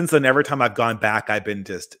 And since then, every time I've gone back, I've been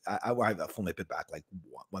I've only been back like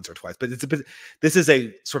once or twice, but this is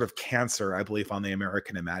a sort of cancer, I believe, on the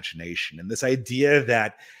American imagination. And this idea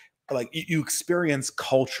that like you experience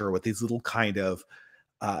culture with these little kind of,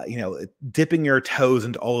 dipping your toes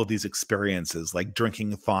into all of these experiences, like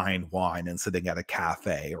drinking fine wine and sitting at a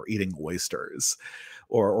cafe, or eating oysters,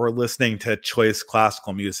 or listening to choice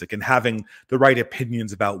classical music and having the right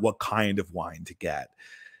opinions about what kind of wine to get.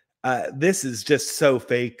 This is just so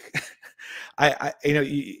fake. I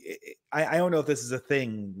don't know if this is a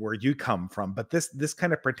thing where you come from, but this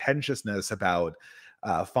kind of pretentiousness about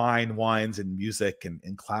fine wines and music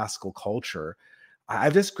and classical culture,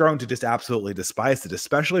 I've just grown to just absolutely despise it,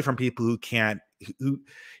 especially from people who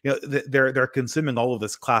they're consuming all of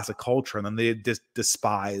this classic culture and then they just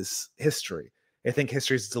despise history. I think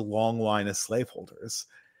history is a long line of slaveholders.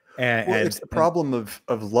 And it's the problem of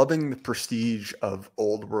loving the prestige of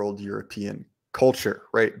old world European culture,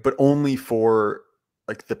 right? But only for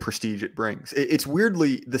like the prestige it brings. It's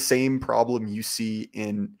weirdly the same problem you see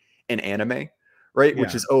in an anime, right? Which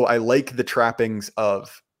Yeah. is, oh, I like the trappings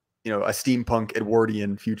of, you know, a steampunk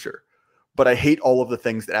Edwardian future, but I hate all of the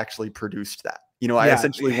things that actually produced that. You know, I Yeah.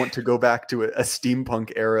 essentially want to go back to a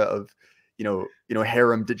steampunk era of,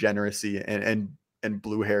 harem degeneracy and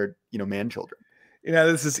blue haired, man children.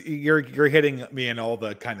 This is, you're hitting me in all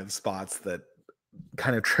the kind of spots that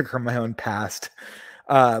kind of trigger my own past.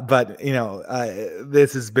 But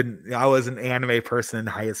this has been, I was an anime person in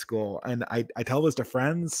high school, and I tell this to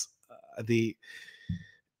friends, the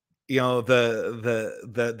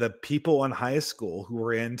people in high school who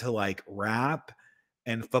were into like rap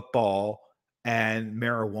and football and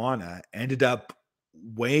marijuana ended up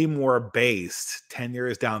way more based 10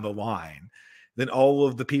 years down the line than all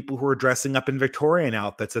of the people who were dressing up in Victorian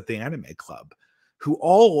outfits at the anime club, who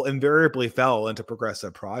all invariably fell into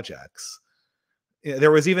progressive projects.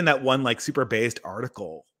 There was even that one like super based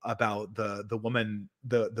article about the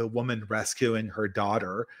woman rescuing her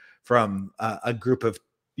daughter from a group of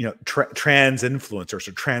trans influencers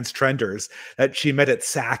or trans trenders that she met at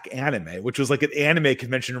SAC Anime, which was like an anime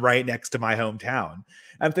convention right next to my hometown.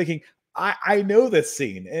 I'm thinking, I know this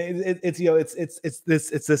scene. It's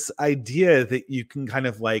this idea that you can kind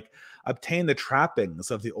of like obtain the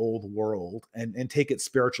trappings of the old world and take it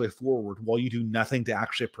spiritually forward while you do nothing to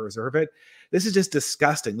actually preserve it. This is just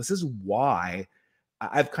disgusting. This is why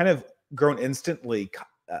I've kind of grown instantly.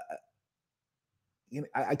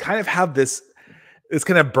 I kind of have this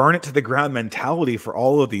kind of burn it to the ground mentality for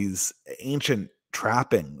all of these ancient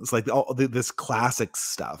trappings, like all this classic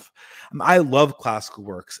stuff. I love classical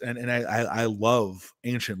works and I love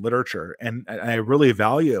ancient literature and I really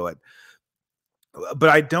value it. But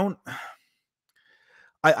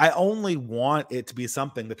I only want it to be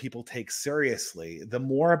something that people take seriously. The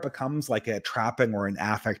more it becomes like a trapping or an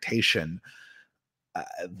affectation,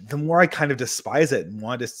 the more I kind of despise it and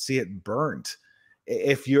want to see it burnt.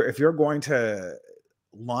 If you're going to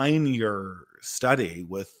line your study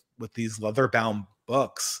with these leather-bound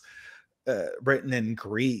books written in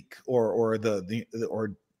Greek or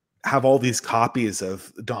have all these copies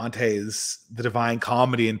of Dante's The Divine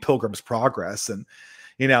Comedy and Pilgrim's Progress, and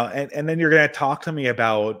then you're going to talk to me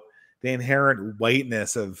about the inherent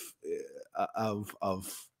whiteness of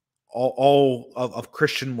all of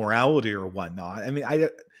Christian morality or whatnot. I mean,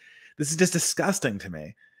 this is just disgusting to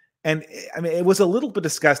me. And I mean, it was a little bit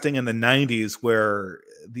disgusting in the 90s where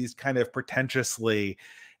these kind of pretentiously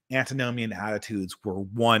antinomian attitudes were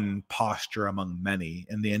one posture among many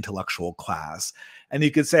in the intellectual class. And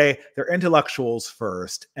you could say they're intellectuals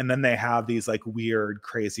first, and then they have these like weird,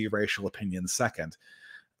 crazy racial opinions second.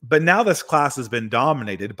 But now this class has been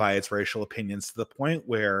dominated by its racial opinions to the point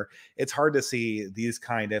where it's hard to see these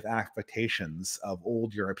kind of affectations of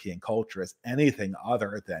old European culture as anything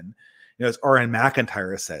other than, as R.N.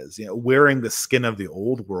 McIntyre says, wearing the skin of the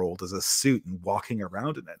old world as a suit and walking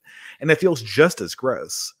around in it. And it feels just as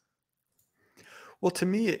gross. Well, to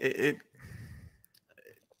me,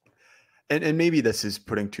 and maybe this is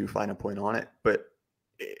putting too fine a point on it, but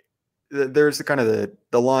there's the kind of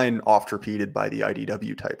the line oft repeated by the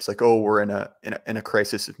IDW types, like, oh, we're in a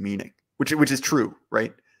crisis of meaning, which is true,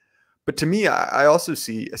 right? But to me, I also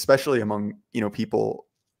see, especially among people,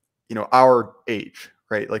 our age,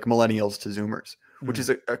 right, like millennials to Zoomers, which is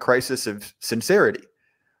a crisis of sincerity,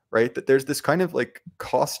 right? That there's this kind of like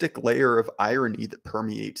caustic layer of irony that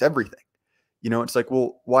permeates everything. It's like,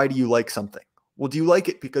 well, why do you like something? Well, do you like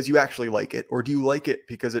it because you actually like it, or do you like it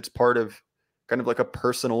because it's part of kind of like a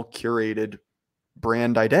personal curated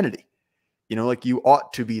brand identity? Like you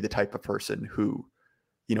ought to be the type of person who,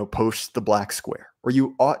 posts the black square, or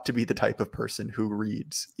you ought to be the type of person who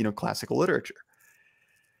reads, classical literature.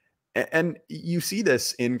 And you see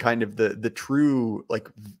this in kind of the true, like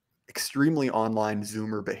extremely online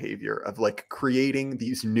Zoomer behavior of like creating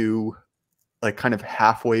these new, like kind of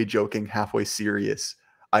halfway joking, halfway serious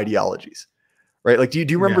ideologies, right? Like, do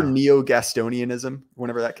you remember Neo-Gastonianism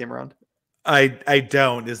whenever that came around? I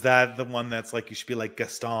don't. Is that the one that's like you should be like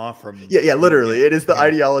Gaston from? Yeah, literally. It is the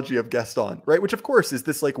ideology of Gaston, right? Which of course is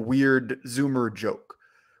this like weird Zoomer joke,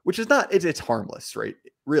 which is not, it's harmless, right?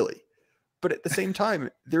 Really. But at the same time,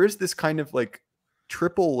 there is this kind of like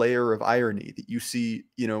triple layer of irony that you see,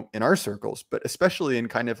 in our circles, but especially in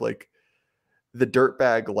kind of like the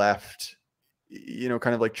dirtbag left,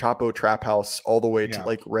 kind of like Chapo Trap House all the way to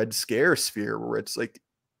like Red Scare sphere, where it's like,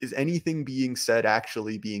 is anything being said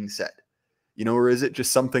actually being said? Or is it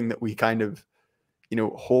just something that we kind of,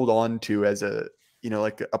 hold on to as a,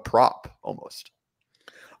 like a prop almost?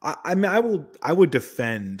 I mean, I would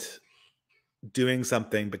defend doing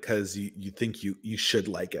something because you think you should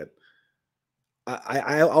like it.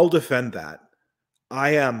 I'll defend that.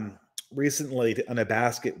 I am recently on a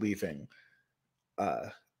basket weaving uh,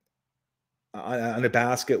 on a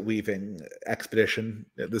basket weaving expedition.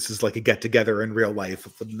 This is like a get together in real life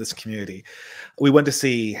within this community. We went to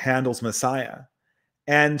see Handel's Messiah,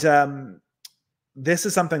 and this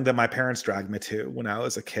is something that my parents dragged me to when I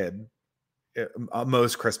was a kid,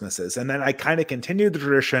 most Christmases, and then I kind of continued the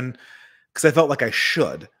tradition because I felt like I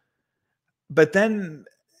should. But then,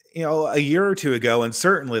 a year or two ago, and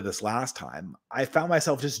certainly this last time, I found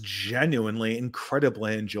myself just genuinely,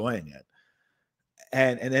 incredibly enjoying it,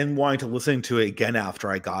 and then wanting to listen to it again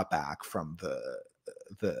after I got back from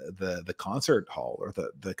the concert hall or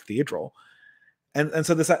the cathedral. And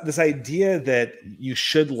so this idea that you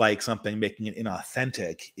should like something, making it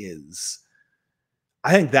inauthentic, is,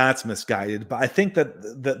 I think that's misguided. But I think that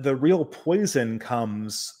the real poison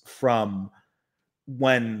comes from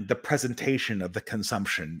when the presentation of the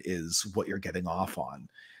consumption is what you're getting off on. And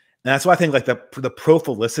that's why I think like the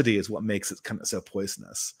prolificity is what makes it kind of so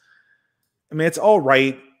poisonous. I mean, it's all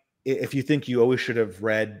right if you think you always should have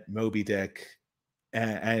read Moby Dick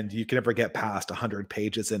and you can never get past 100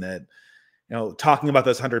 pages in it, talking about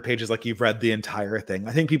those 100 pages like you've read the entire thing.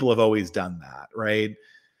 I think people have always done that, right?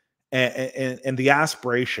 And the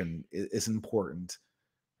aspiration is important,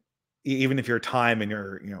 even if your time and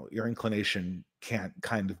your inclination can't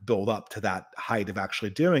kind of build up to that height of actually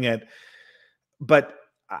doing it. But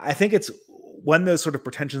I think it's when those sort of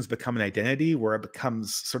pretensions become an identity where it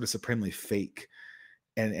becomes sort of supremely fake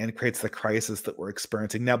and creates the crisis that we're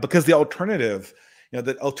experiencing now. Because the alternative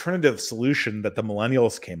solution that the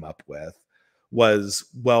millennials came up with was,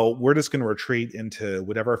 well, we're just going to retreat into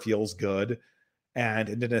whatever feels good and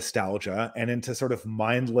into nostalgia and into sort of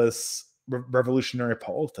mindless revolutionary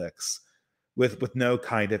politics with no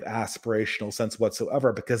kind of aspirational sense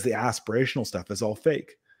whatsoever, because the aspirational stuff is all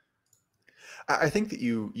fake. I think that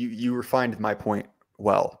you refined my point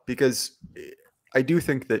well, because I do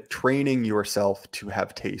think that training yourself to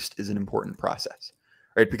have taste is an important process,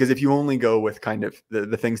 right? Because if you only go with kind of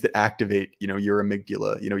the things that activate, your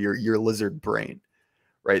amygdala, your lizard brain,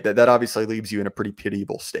 right? That obviously leaves you in a pretty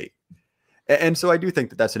pitiable state. And so I do think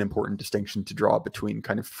that that's an important distinction to draw between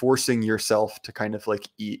kind of forcing yourself to kind of like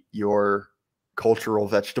eat your cultural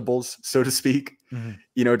vegetables, so to speak,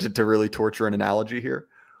 to really torture an analogy here.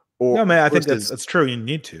 No, man, I think that's true. You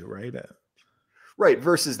need to, right? Right.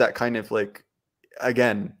 Versus that kind of like,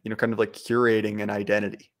 again, kind of like curating an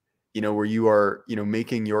identity, where you are,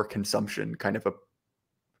 making your consumption kind of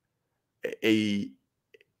a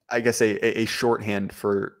shorthand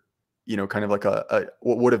for, kind of like a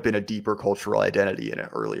what would have been a deeper cultural identity in an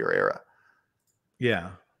earlier era.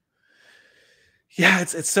 Yeah. Yeah,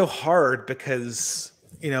 it's so hard because,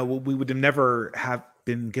 we would have never have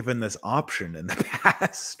been given this option in the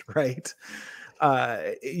past, right?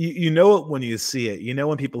 You know it when you see it.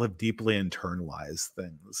 When people have deeply internalized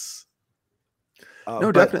things.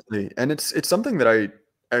 No, definitely. And it's something that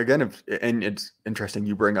and it's interesting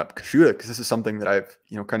you bring up Kashuda, because this is something that I've,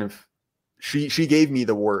 kind of, she gave me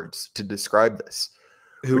the words to describe this.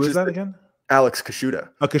 Who is that again? Alex Kashuda.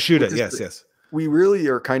 Oh, Kashuda. Yes. We really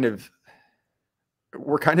are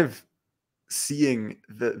we're kind of seeing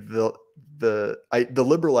the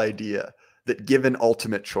liberal idea that given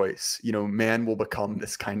ultimate choice, man will become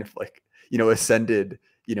this kind of like, ascended,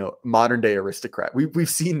 modern day aristocrat. We've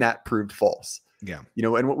seen that proved false. Yeah.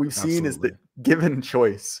 And what we've seen is that given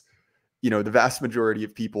choice, the vast majority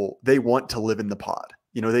of people, they want to live in the pod.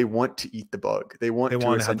 They want to eat the bug. They want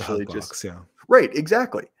to essentially just, right.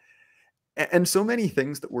 Exactly. And so many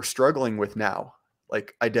things that we're struggling with now,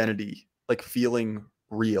 like identity, like feeling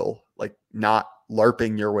real, like not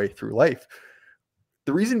LARPing your way through life.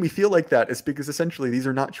 The reason we feel like that is because essentially these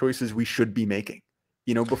are not choices we should be making.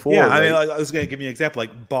 Before. Yeah, right? I mean, I was going to give you an example.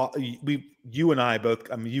 Like you and I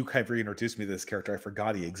both. I mean, you kind of reintroduced me to this character. I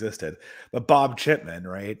forgot he existed, but Bob Chipman,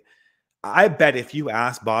 right? I bet if you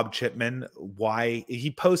ask Bob Chipman why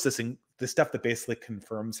he posts this stuff that basically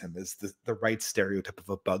confirms him as the right stereotype of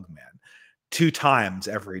a bug man 2 times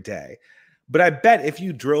every day. But I bet if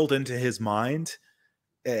you drilled into his mind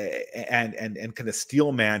and kind of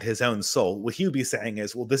steel manned his own soul, what he would be saying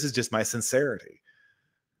is, well, this is just my sincerity.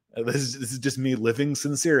 This is just me living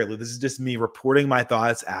sincerely. This is just me reporting my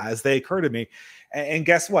thoughts as they occur to me. And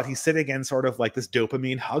guess what? He's sitting in sort of like this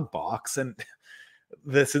dopamine hug box, and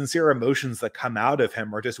the sincere emotions that come out of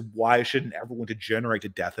him are just, why shouldn't everyone degenerate to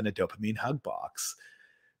death in a dopamine hug box?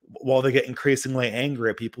 While they get increasingly angry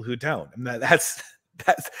at people who don't. And that's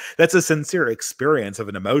a sincere experience of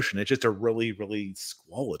an emotion. It's just a really, really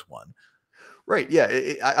squalid one. Right. Yeah.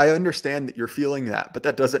 I understand that you're feeling that, but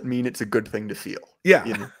that doesn't mean it's a good thing to feel. Yeah,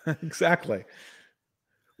 You know? exactly.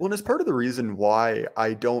 Well, and it's part of the reason why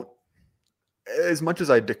I don't, as much as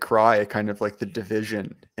I decry kind of like the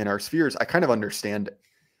division in our spheres, I kind of understand it.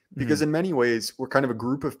 Because Mhm. in many ways, we're kind of a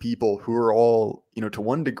group of people who are all, to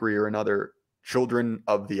one degree or another, children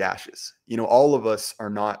of the ashes. All of us are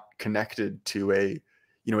not connected to a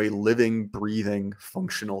living, breathing,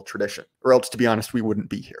 functional tradition, or else, to be honest, we wouldn't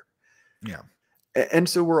be here. Yeah. And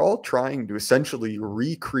so we're all trying to essentially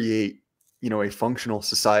recreate, a functional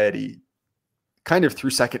society kind of through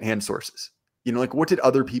secondhand sources. Like what did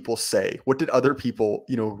other people say? What did other people,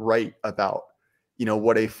 write about,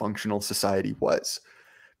 what a functional society was?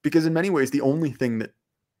 Because in many ways, the only thing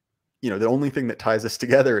that ties us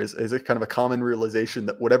together is a kind of a common realization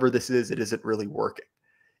that whatever this is, it isn't really working.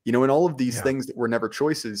 And all of these Yeah. things that were never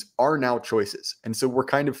choices are now choices. And so we're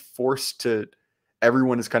kind of forced to,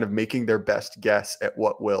 everyone is kind of making their best guess at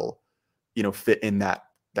what will, fit in that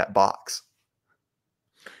box.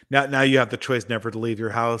 Now you have the choice never to leave your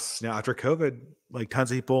house. Now after COVID, like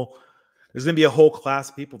tons of people, there's going to be a whole class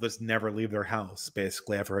of people that never leave their house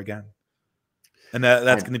basically ever again. And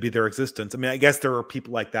that's going to be their existence. I mean, I guess there are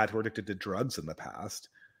people like that who are addicted to drugs in the past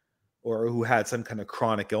or who had some kind of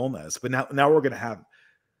chronic illness. But now we're going to have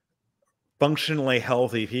functionally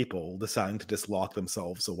healthy people deciding to just lock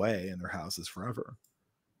themselves away in their houses forever.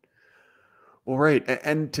 Well, right.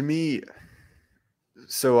 And to me,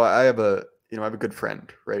 so I have a good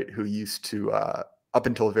friend, right, who used to, up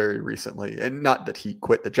until very recently, and not that he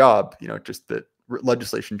quit the job, just that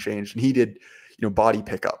legislation changed, and he did, body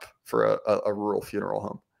pickup for a rural funeral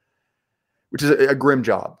home, which is a grim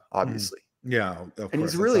job, obviously. Yeah, of And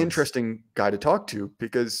course. he's a really interesting guy to talk to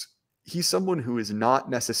because he's someone who is not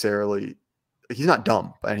necessarily, he's not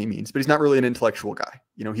dumb by any means, but he's not really an intellectual guy.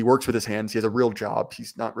 He works with his hands. He has a real job.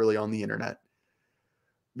 He's not really on the internet.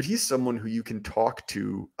 But he's someone who you can talk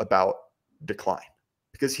to about decline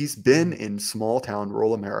because he's been in small town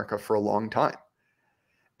rural America for a long time.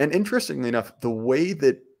 And interestingly enough, the way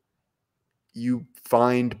that you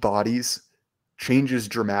find bodies changes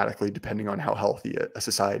dramatically depending on how healthy a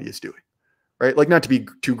society is doing, right? Like, not to be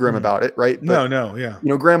too grim about it, right? But, no, yeah.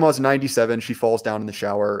 Grandma's 97, she falls down in the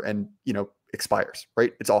shower and, expires,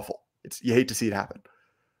 right? It's awful. You hate to see it happen.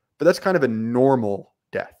 But that's kind of a normal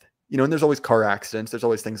death. And there's always car accidents. There's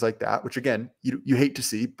always things like that, which again, you hate to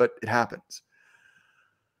see, but it happens.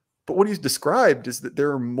 But what he's described is that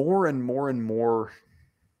there are more and more and more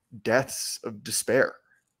deaths of despair,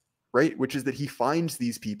 right? Which is that he finds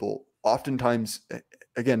these people oftentimes,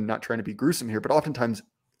 again, not trying to be gruesome here, but oftentimes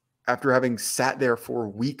after having sat there for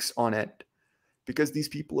weeks on end, because these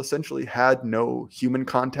people essentially had no human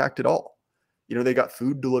contact at all. They got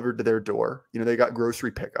food delivered to their door, they got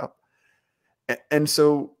grocery pickup. And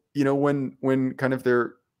so, when kind of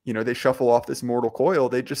they shuffle off this mortal coil,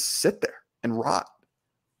 they just sit there and rot.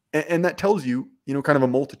 And that tells you, kind of a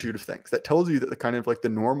multitude of things. That tells you that the kind of like the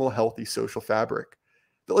normal, healthy social fabric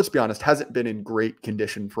that, let's be honest, hasn't been in great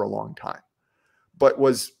condition for a long time, but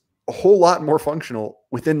was a whole lot more functional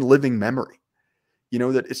within living memory.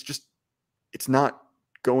 That it's not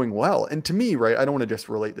going well. And to me, right, I don't want to just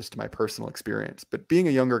relate this to my personal experience, but being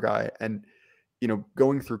a younger guy and,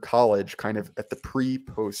 going through college kind of at the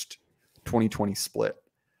pre-post 2020 split,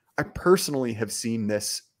 I personally have seen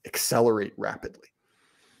this accelerate rapidly,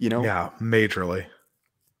 Yeah, majorly.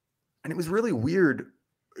 And it was really weird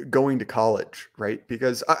going to college, right?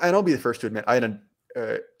 Because and I'll be the first to admit, I had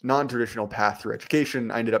a non-traditional path through education.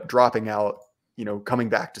 I ended up dropping out, coming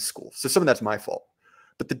back to school. So some of that's my fault.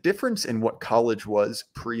 But the difference in what college was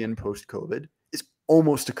pre and post COVID is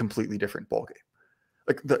almost a completely different ballgame.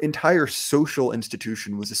 Like the entire social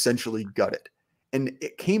institution was essentially gutted, and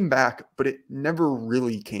it came back, but it never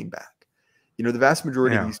really came back. The vast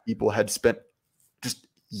majority of these people had spent just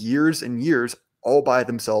years and years all by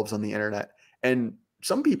themselves on the internet. And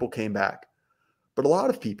some people came back, but a lot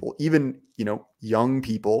of people, even, young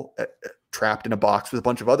people trapped in a box with a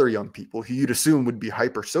bunch of other young people who you'd assume would be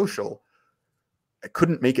hyper social,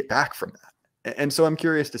 couldn't make it back from that. And so I'm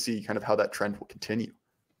curious to see kind of how that trend will continue.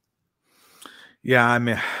 Yeah, I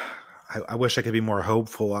mean, I wish I could be more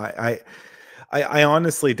hopeful. I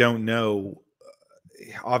honestly don't know.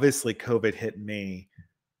 Obviously, COVID hit me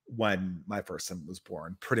when my first son was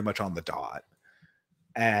born, pretty much on the dot.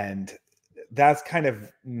 And that's kind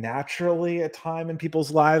of naturally a time in people's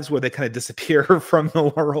lives where they kind of disappear from the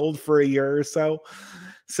world for a year or so.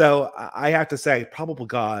 So I have to say, probably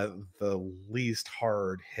got the least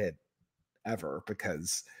hard hit ever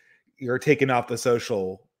because you're taking off the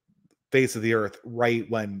social face of the earth right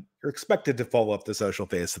when you're expected to fall off the social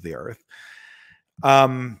face of the earth.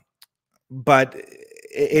 but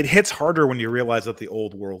it hits harder when you realize that the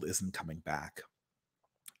old world isn't coming back.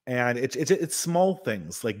 And it's small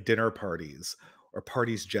things like dinner parties or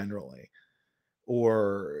parties generally,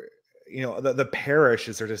 or the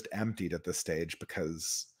parishes are just emptied at this stage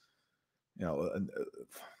because no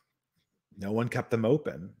one kept them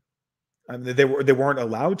open. I mean, they weren't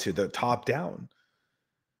allowed to, the top down,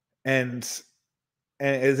 and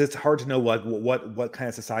it's hard to know like what kind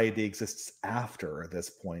of society exists after this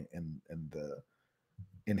point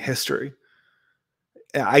in history.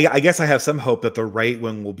 I guess I have some hope that the right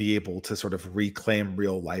wing will be able to sort of reclaim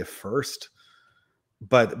real life first,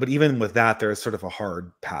 but even with that, there's sort of a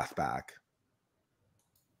hard path back.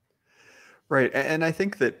 Right, and I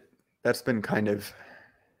think that's been kind of,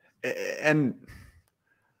 and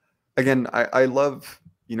again, I love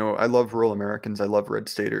rural Americans, I love red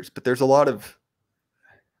staters, but there's a lot of,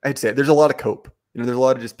 I'd say there's a lot of cope. There's a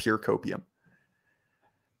lot of just pure copium,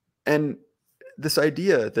 and this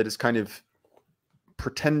idea that is kind of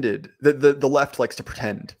pretended, that the left likes to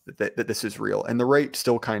pretend that this is real, and the right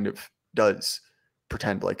still kind of does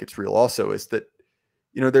pretend like it's real also, is that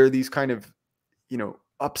there are these kind of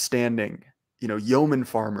upstanding yeoman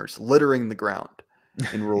farmers littering the ground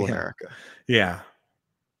in rural America. Yeah.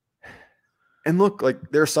 And look, like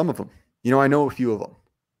there are some of them. I know a few of them.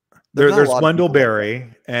 There's Wendell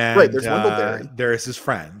Berry, and right, there's Wendell Berry. There's his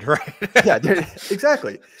friend, right? Yeah,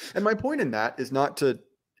 exactly. And my point in that is not to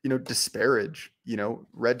disparage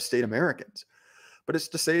red state Americans, but it's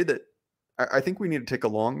to say that I think we need to take a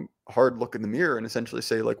long, hard look in the mirror and essentially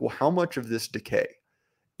say, like, well, how much of this decay,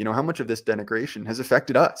 how much of this denigration has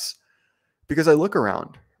affected us? Because I look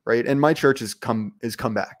around, right, and my church has come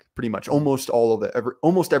back pretty much. Almost all of it.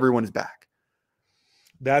 Almost everyone is back.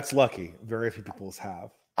 That's lucky. Very few people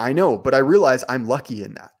have. I know, but I realize I'm lucky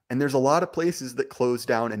in that. And there's a lot of places that closed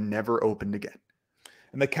down and never opened again.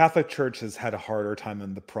 And the Catholic Church has had a harder time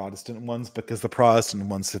than the Protestant ones, because the Protestant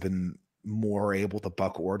ones have been more able to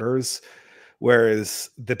buck orders, whereas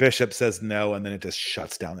the bishop says no, and then it just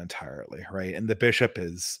shuts down entirely, right? And the bishop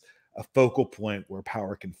is a focal point where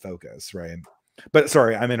power can focus, right? But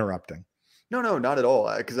sorry, I'm interrupting. No, not at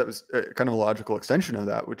all, because that was kind of a logical extension of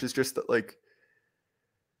that, which is just that, like,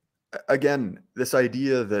 again, this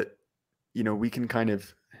idea that, we can kind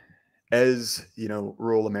of, as,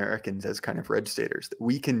 rural Americans, as kind of red staters, that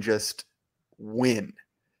we can just win,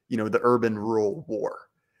 the urban rural war,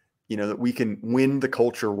 that we can win the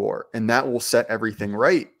culture war and that will set everything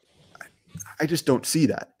right. I just don't see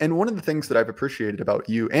that. And one of the things that I've appreciated about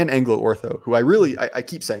you and Anglo-Ortho, who I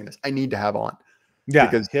keep saying this, I need to have on. Yeah,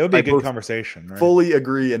 because it would be a good conversation, right? Fully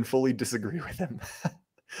agree and fully disagree with him.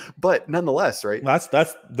 But nonetheless, right? That's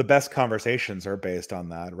the best conversations are based on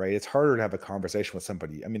that, right? It's harder to have a conversation with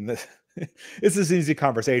somebody. I mean, this is an easy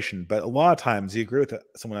conversation, but a lot of times you agree with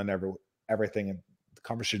someone on everything, and the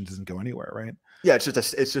conversation doesn't go anywhere, right? Yeah, it's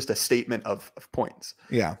just a statement of points.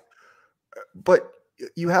 Yeah, but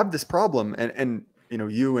you have this problem, and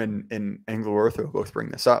you and Anglo-Ortho both bring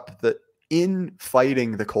this up, that in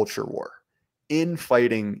fighting the culture war, in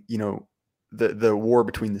fighting the war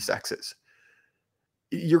between the sexes,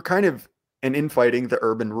 you're kind of, and in fighting the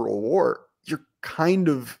urban rural war, you're kind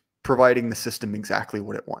of providing the system exactly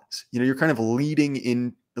what it wants. You're kind of leaning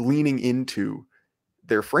into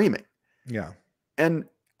their framing. Yeah. And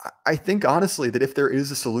I think honestly that if there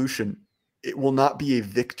is a solution, it will not be a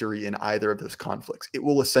victory in either of those conflicts. It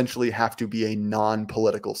will essentially have to be a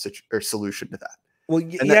non-political solution to that. Well,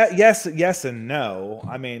 yes and no.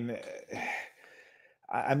 I mean,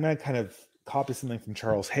 I'm going to kind of copy something from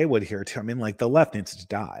Charles Haywood here too. I mean, like, the left needs to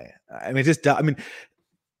die. I mean,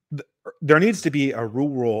 there needs to be a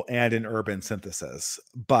rural and an urban synthesis,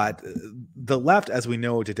 but the left, as we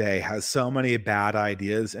know today, has so many bad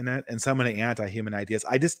ideas in it and so many anti-human ideas.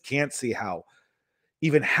 I just can't see how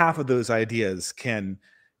even half of those ideas can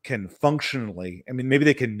functionally, I mean, maybe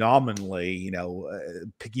they can nominally,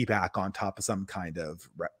 piggyback on top of some kind of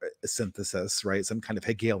synthesis, right? Some kind of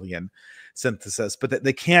Hegelian synthesis, but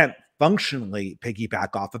they can't functionally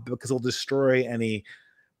piggyback off of it because it'll destroy any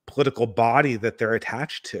political body that they're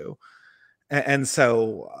attached to. And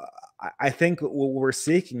so I think what we're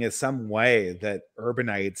seeking is some way that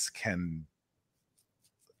urbanites can,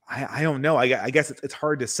 I don't know, I guess it's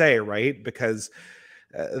hard to say, right? Because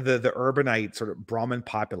the urbanite sort of Brahmin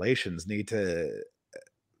populations need to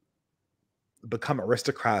become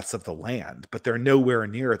aristocrats of the land, but they're nowhere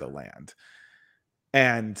near the land.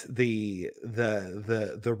 And the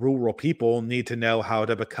rural people need to know how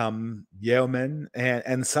to become yeomen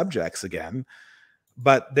and subjects again,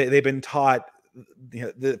 but they've been taught,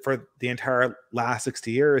 for the entire last 60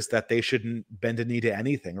 years that they shouldn't bend a knee to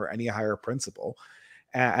anything or any higher principle.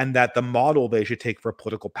 and that the model they should take for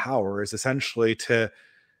political power is essentially to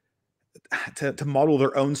model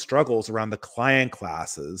their own struggles around the client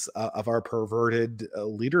classes of our perverted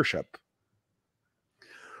leadership.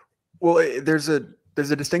 Well, there's a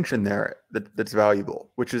distinction there that's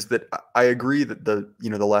valuable, which is that I agree that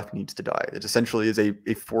the left needs to die. It essentially is a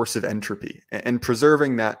force of entropy, and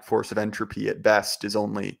preserving that force of entropy at best is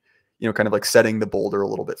only, kind of like setting the boulder a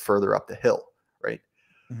little bit further up the hill, right?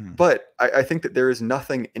 Mhm. But I think that there is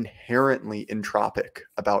nothing inherently entropic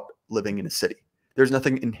about living in a city. There's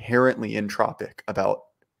nothing inherently entropic about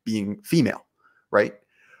being female, right?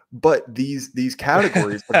 But these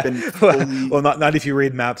categories have been fully... well, not if you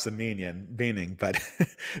read Maps of Meaning, but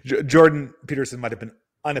Jordan Peterson might have been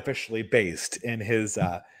unofficially based in his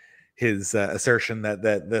assertion that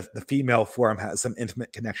the female form has some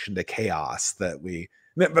intimate connection to chaos that we.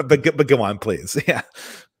 But go on, please. Yeah.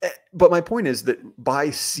 But my point is that by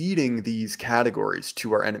ceding these categories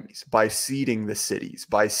to our enemies, by ceding the cities,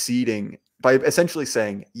 by essentially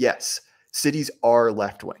saying, yes, cities are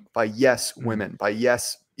left-wing, by yes, women, by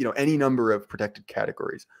yes, any number of protected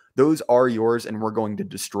categories, those are yours and we're going to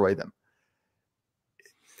destroy them.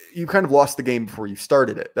 You kind of lost the game before you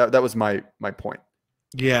started it. That was my point.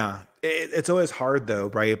 Yeah. It's always hard though,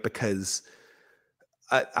 right? Because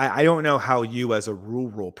I don't know how you as a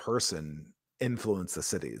rural person influence the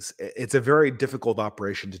cities. It's a very difficult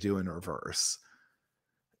operation to do in reverse.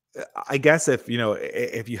 I guess if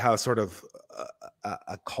you have sort of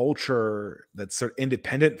a culture that's sort of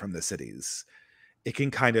independent from the cities, it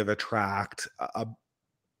can kind of attract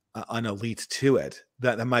an elite to it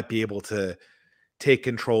that might be able to take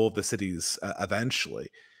control of the cities eventually.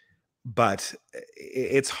 But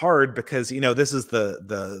it's hard because this is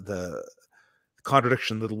the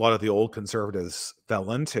contradiction that a lot of the old conservatives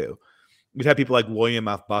fell into. We'd have people like William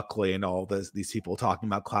F. Buckley and all these people talking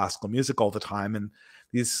about classical music all the time, and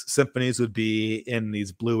these symphonies would be in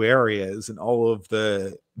these blue areas, and all of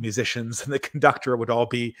the musicians and the conductor would all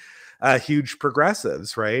be huge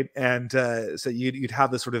progressives, right? And so you'd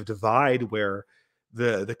have this sort of divide where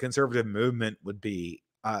the conservative movement would be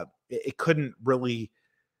it couldn't really.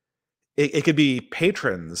 It could be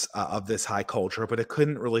patrons of this high culture, but it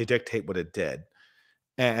couldn't really dictate what it did.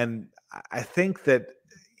 And I think that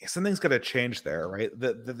something's got to change there, right?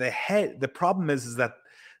 The problem is that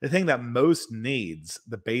the thing that most needs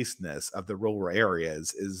the baseness of the rural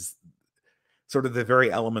areas is sort of the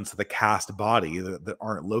very elements of the caste body that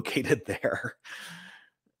aren't located there.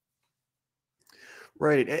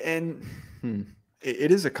 Right. And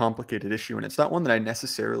it is a complicated issue, and it's not one that I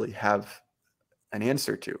necessarily have an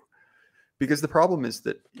answer to, because the problem is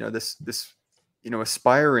that, this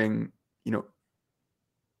aspiring,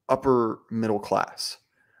 upper middle class,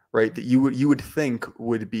 right, that you would think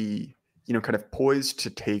would be, kind of poised to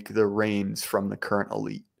take the reins from the current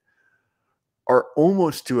elite, are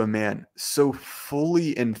almost to a man so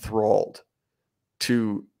fully enthralled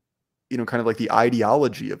to, kind of like the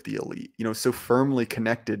ideology of the elite, so firmly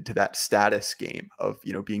connected to that status game of,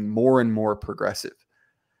 being more and more progressive,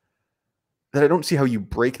 that I don't see how you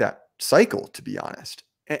break that cycle, to be honest.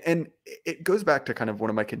 And it goes back to kind of one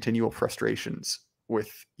of my continual frustrations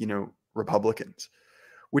with, Republicans,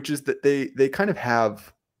 which is that they kind of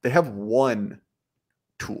have one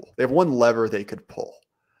tool. They have one lever they could pull,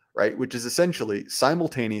 right? Which is essentially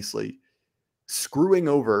simultaneously screwing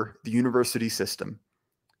over the university system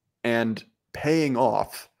and paying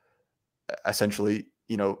off essentially,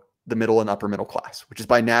 the middle and upper middle class, which is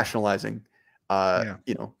by nationalizing,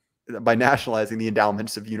 by nationalizing the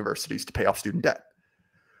endowments of universities to pay off student debt.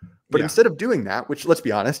 But instead of doing that, which, let's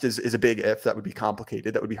be honest, is a big if, that would be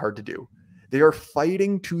complicated, that would be hard to do, they are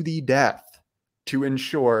fighting to the death to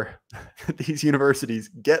ensure that these universities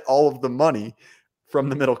get all of the money from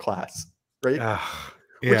the middle class, right?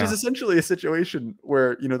 Which is essentially a situation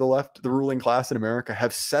where, the ruling class in America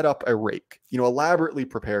have set up a rake, elaborately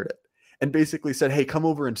prepared it, and basically said, hey, come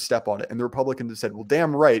over and step on it. And the Republicans have said, well,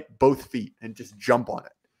 damn right, both feet, and just jump on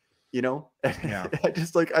it. I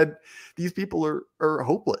just these people are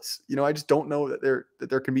hopeless. I just don't know that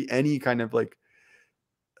there can be any kind of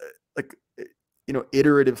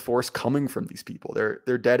iterative force coming from these people.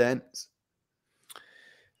 They're dead ends.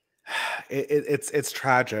 It's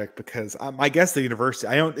tragic because I guess the university,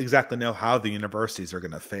 I don't exactly know how the universities are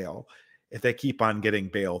going to fail if they keep on getting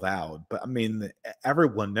bailed out. But I mean,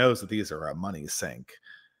 everyone knows that these are a money sink,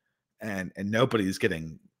 and nobody's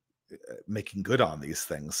making good on these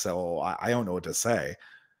things. So I don't know what to say.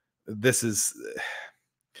 This is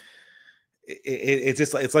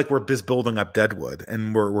it's like we're just building up Deadwood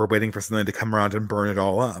and we're waiting for something to come around and burn it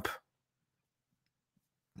all up,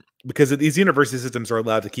 because these university systems are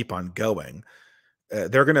allowed to keep on going.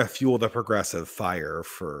 they're going to fuel the progressive fire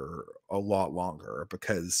for a lot longer,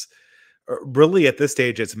 because really at this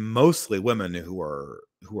stage it's mostly women who are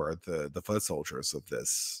the foot soldiers of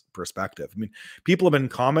this perspective. I mean, people have been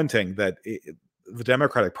commenting that the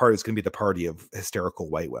Democratic Party is going to be the party of hysterical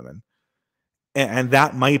white women, and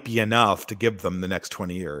that might be enough to give them the next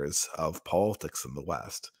 20 years of politics in the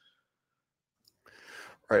West.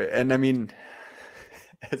 Right. And I mean,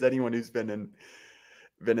 as anyone who's been in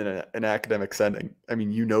an academic setting, I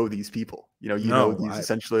mean, you know these people, these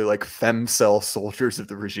essentially like femcel soldiers of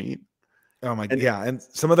the regime. Oh my, yeah. And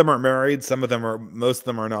some of them are married, most of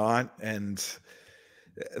them are not. And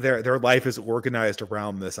their life is organized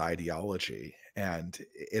around this ideology, and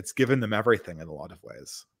it's given them everything in a lot of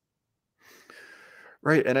ways.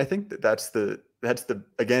 Right. And I think that's the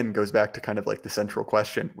again, goes back to kind of like the central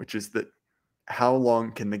question, which is that how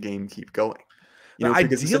long can the game keep going?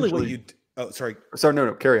 Ideally what you, sorry,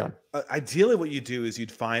 no, carry on. Ideally what you do is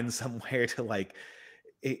you'd find some way to like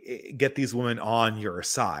get these women on your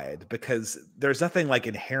side, because there's nothing like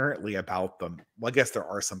inherently about them. Well, I guess there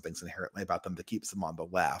are some things inherently about them that keeps them on the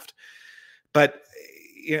left, but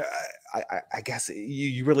I guess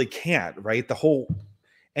you really can't, right?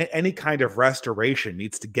 Any kind of restoration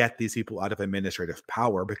needs to get these people out of administrative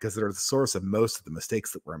power, because they're the source of most of the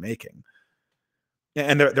mistakes that we're making.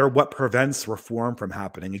 And they're what prevents reform from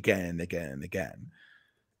happening again and again and again.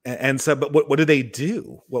 And so, but what do they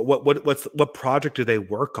do? What project do they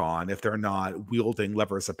work on if they're not wielding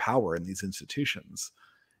levers of power in these institutions?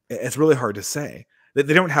 It's really hard to say. They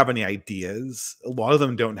don't have any ideas. A lot of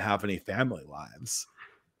them don't have any family lives.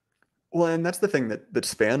 Well, and that's the thing that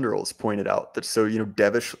Spandrel's pointed out that's so,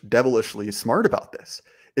 devilishly smart about this,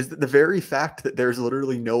 is that the very fact that there's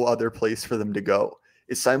literally no other place for them to go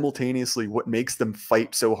is simultaneously what makes them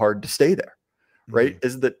fight so hard to stay there, right? Mm-hmm.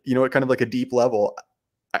 Is that, at kind of like a deep level,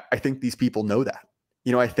 I think these people know that.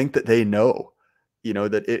 I think that they know,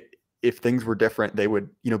 that if things were different, they would,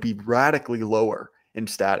 be radically lower in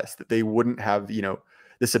status, that they wouldn't have,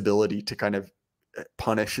 this ability to kind of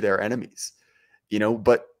punish their enemies,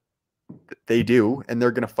 but they do, and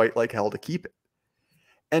they're going to fight like hell to keep it.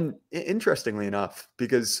 And interestingly enough,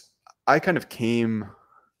 because I kind of came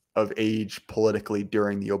of age politically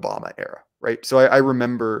during the Obama era, right? So I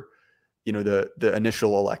remember, the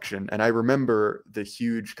initial election, and I remember the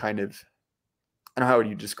huge kind of, I don't know, how would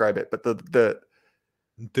you describe it, but the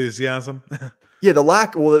enthusiasm. Yeah, the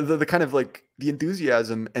lack, well, the kind of like the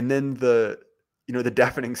enthusiasm, and then the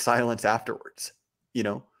deafening silence afterwards,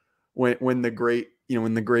 when the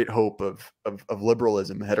great hope of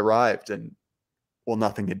liberalism had arrived, and well,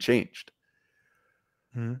 nothing had changed.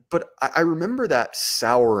 Hmm. But I remember that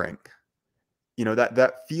souring,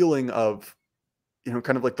 that feeling of,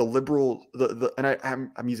 kind of like the liberal, and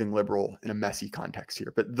I'm using liberal in a messy context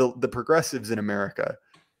here, but the progressives in America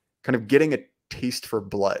kind of getting a taste for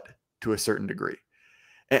blood to a certain degree.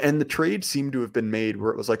 And the trade seemed to have been made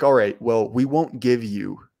where it was like, all right, well, we won't give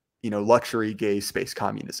you, luxury gay space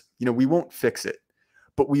communism. We won't fix it,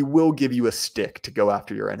 but we will give you a stick to go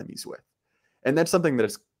after your enemies with. And that's something that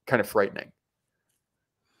is kind of frightening.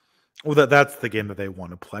 Well, that's the game that they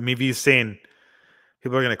want to play. I mean, if you've seen,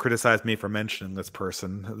 people are going to criticize me for mentioning this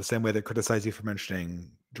person the same way they criticize you for mentioning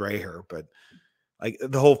Dreher, but like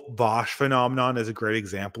the whole Bosch phenomenon is a great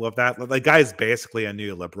example of that. The guy's basically a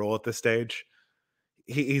new liberal at this stage.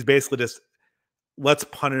 He's basically just, let's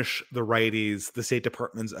punish the righties. The State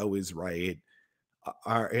Department's always right.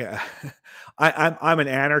 Yeah. I'm an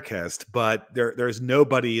anarchist, but there's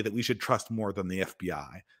nobody that we should trust more than the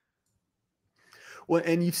FBI. Well,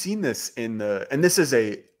 and you've seen this and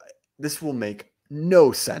this will make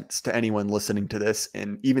no sense to anyone listening to this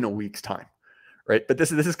in even a week's time, right? But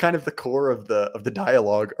this is kind of the core of the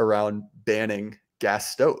dialogue around banning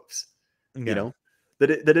gas stoves. Yeah.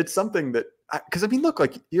 That it's something that, because I mean, look,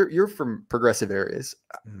 like you're from progressive areas.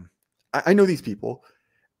 I know these people.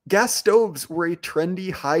 Gas stoves were a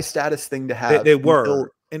trendy, high status thing to have. They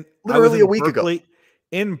were, and literally a week ago.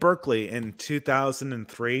 In Berkeley in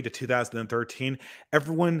 2003 to 2013,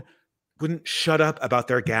 everyone wouldn't shut up about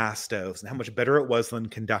their gas stoves and how much better it was than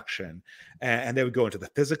conduction. And they would go into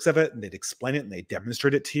the physics of it, and they'd explain it, and they'd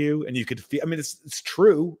demonstrate it to you. And you could feel, I mean, it's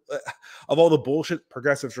true. Of all the bullshit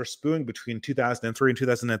progressives were spewing between 2003 and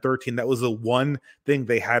 2013, that was the one thing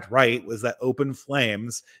they had right, was that open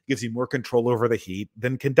flames gives you more control over the heat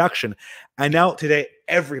than conduction. And now today,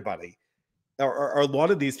 everybody, or a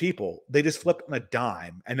lot of these people, they just flipped on a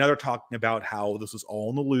dime, and now they're talking about how this was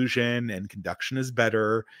all an illusion and conduction is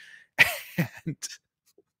better. And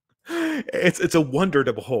it's a wonder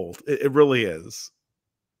to behold. It really is.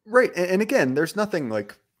 Right. And again, there's nothing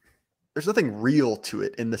like, real to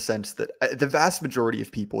it, in the sense that the vast majority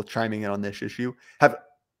of people chiming in on this issue have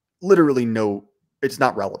literally it's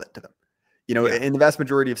not relevant to them. You know, Yeah. in the vast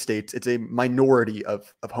majority of states, it's a minority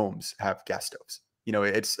of homes have gas stoves. You know,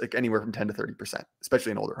 it's like anywhere from 10 to 30%,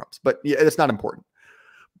 especially in older homes. But yeah, it's not important.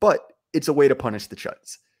 But it's a way to punish the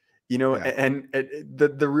chuds. You know, Yeah. and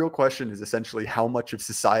the real question is essentially how much of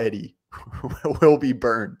society will be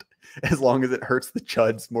burned as long as it hurts the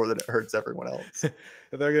chuds more than it hurts everyone else.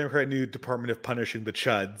 They're going to create a new department of punishing the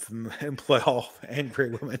chuds and employ all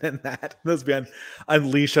angry women in that. Those be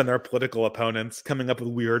unleashed on their political opponents, coming up with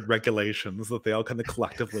weird regulations that they all kind of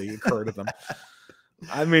collectively occur to them.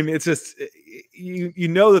 I mean, it's just, you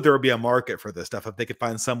know that there would be a market for this stuff if they could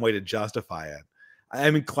find some way to justify it. I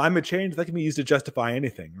mean, climate change, that can be used to justify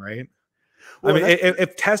anything, right? Well, I mean,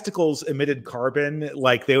 if testicles emitted carbon,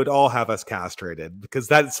 like, they would all have us castrated, because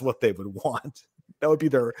that's what they would want. That would be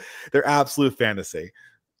their absolute fantasy.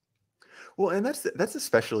 Well, and that's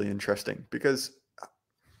especially interesting because,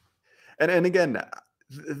 and again,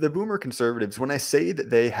 the boomer conservatives, when I say that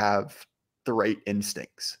they have the right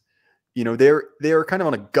instincts, you know, they're kind of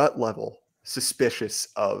on a gut level suspicious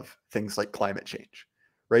of things like climate change,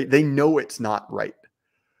 right? They know it's not right,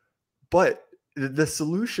 but the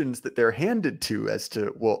solutions that they're handed to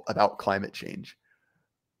about climate change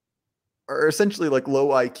are essentially like low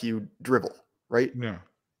IQ drivel, right? Yeah.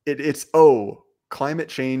 It's climate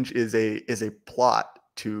change is a plot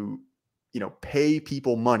to, you know, pay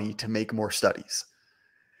people money to make more studies.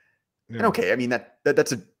 Yeah. And okay, I mean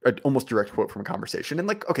that's a almost direct quote from a conversation, and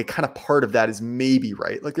like, okay, kind of part of that is maybe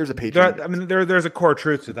right. Like, there's a page. I mean, there's a core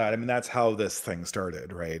truth to that. I mean, that's how this thing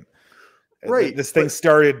started, right? Right. This thing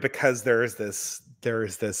started because there's this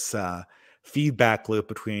feedback loop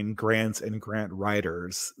between grants and grant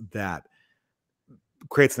writers that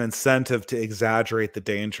creates an incentive to exaggerate the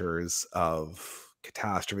dangers of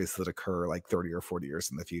catastrophes that occur like 30 or 40 years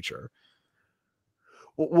in the future.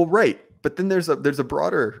 Well, right, but then there's a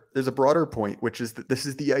broader point, which is that this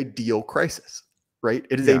is the ideal crisis, right?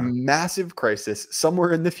 It is a massive crisis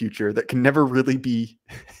somewhere in the future that can never really be,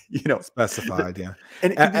 you know, specified. Yeah,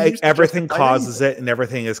 and everything causes it, and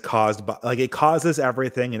everything is caused by, like, it causes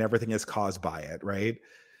everything, and everything is caused by it, right?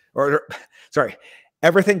 Or sorry,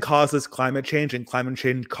 everything causes climate change, and climate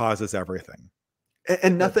change causes everything.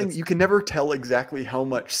 And nothing, you can never tell exactly how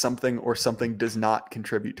much something or something does not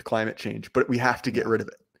contribute to climate change, but we have to get rid of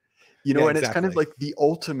it. You know, and it's kind of like the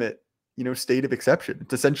ultimate, you know, state of exception.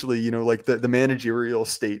 It's essentially, you know, like the managerial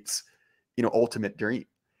state's, you know, ultimate dream.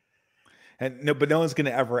 And no one's going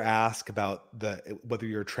to ever ask about whether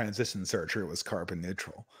your transition searcher was carbon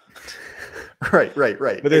neutral. Right.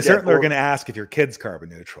 But they certainly are going to ask if your kid's carbon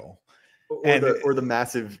neutral. Or the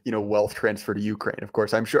massive, you know, wealth transfer to Ukraine. Of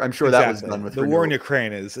course, I'm sure exactly. that was done with the war in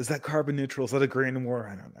Ukraine. Is that carbon neutral? Is that a green war?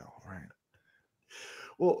 I don't know. Right.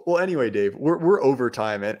 Well. Anyway, Dave, we're over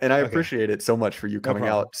time, and I appreciate it so much for you coming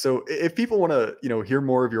out. So, if people want to, you know, hear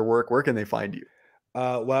more of your work, where can they find you?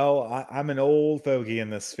 Well, I'm an old fogey in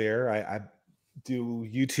this sphere. I do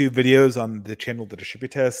YouTube videos on the channel The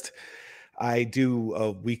Distributist. I do a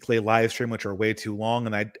weekly live stream, which are way too long,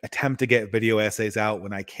 and I attempt to get video essays out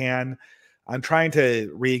when I can. I'm trying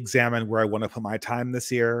to re-examine where I want to put my time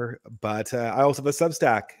this year, but I also have a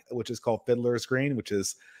Substack, which is called Fiddler's Green, which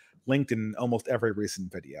is linked in almost every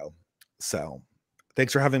recent video. So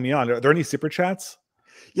thanks for having me on. Are there any super chats?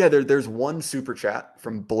 Yeah, there's one super chat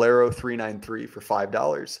from Bolero393 for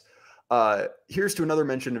 $5. Here's to another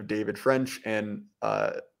mention of David French and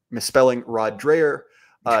misspelling Rod Dreher.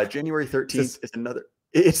 January 13th is another.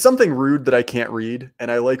 It's something rude that I can't read,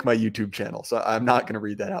 and I like my YouTube channel, so I'm not going to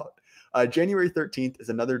read that out. January 13th is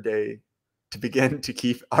another day to begin to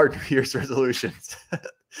keep our New Year's resolutions.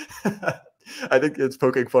 I think it's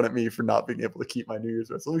poking fun at me for not being able to keep my New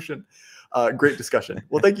Year's resolution. Great discussion.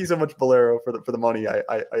 Well, thank you so much, Bolero, for the money.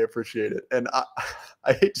 I appreciate it. And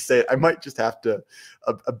I hate to say it, I might just have to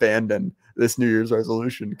abandon this New Year's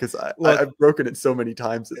resolution because I've broken it so many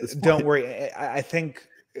times at this point. Don't worry. I think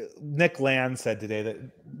Nick Land said today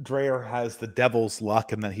that Dreher has the devil's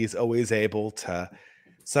luck and that he's always able to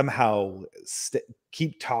somehow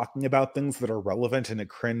keep talking about things that are relevant in a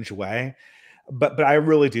cringe way. But I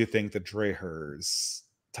really do think that Dreher's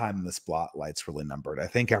time in the spotlight's really numbered. I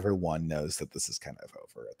think everyone knows that this is kind of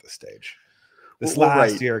over at this stage. This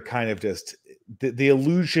last year kind of just the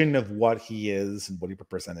illusion of what he is and what he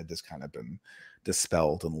represented has kind of been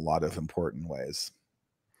dispelled in a lot of important ways.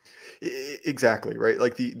 Exactly, right?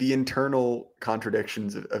 Like the internal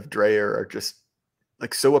contradictions of Dreher are just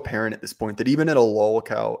like so apparent at this point that even at a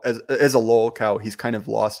lolcow, as a lolcow, he's kind of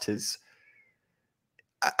lost his,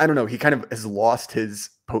 I don't know, he kind of has lost his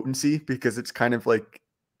potency because it's kind of like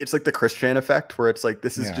it's like the Christian effect where it's like,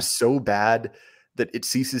 this is Yeah. just so bad that it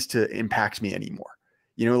ceases to impact me anymore.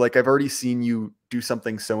 You know, like I've already seen you do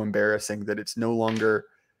something so embarrassing that it's no longer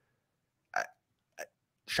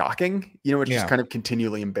shocking. You know, it's just Yeah. kind of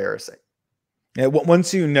continually embarrassing. Yeah,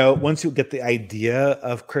 once you get the idea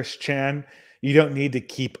of Christian, you don't need to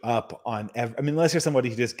keep up on I mean, unless you're somebody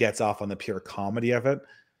who just gets off on the pure comedy of it,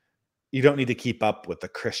 you don't need to keep up with the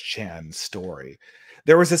Christian story.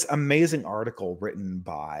 There was this amazing article written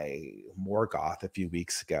by Morgoth a few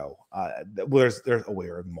weeks ago. Well, there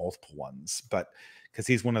are multiple ones, but because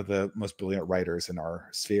he's one of the most brilliant writers in our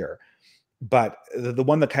sphere. But the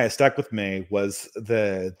one that kind of stuck with me was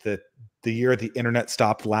the year the internet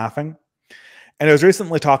stopped laughing. And I was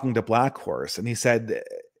recently talking to Black Horse, and he said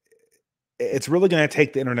it's really going to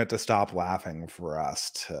take the internet to stop laughing for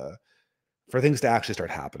things to actually start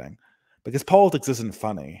happening, because politics isn't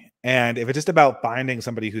funny. And if it's just about finding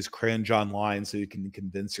somebody who's cringe online so you can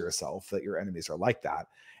convince yourself that your enemies are like that,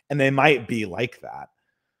 and they might be like that,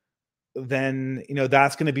 then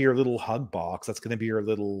that's going to be your little hug box. That's going to be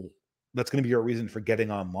your reason for getting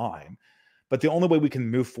online. But the only way we can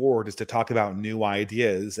move forward is to talk about new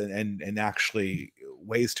ideas and actually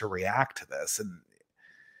ways to react to this. And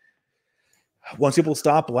once people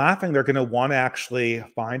stop laughing, they're going to want to actually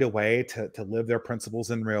find a way to live their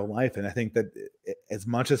principles in real life. And I think that as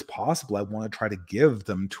much as possible, I want to try to give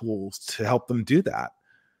them tools to help them do that.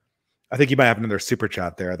 I think you might have another super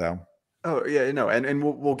chat there, though. Oh yeah, no, and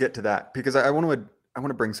we'll get to that, because I want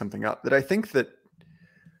to bring something up that I think that,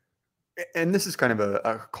 and this is kind of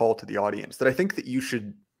a call to the audience, that I think that you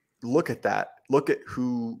should look at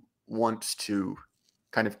who wants to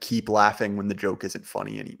kind of keep laughing when the joke isn't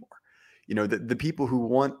funny anymore. You know, the people who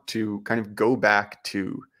want to kind of go back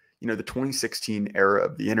to, the 2016 era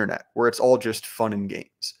of the internet where it's all just fun and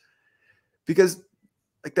games, because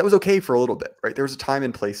like that was okay for a little bit, right? There was a time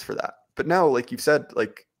and place for that. But now, like you've said,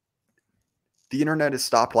 like the internet has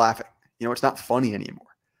stopped laughing. It's not funny anymore.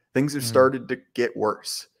 Things have started to get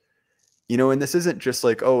worse. And this isn't just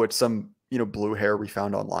like, oh, it's some, blue hair we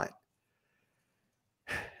found online.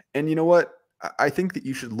 And you know what? I think that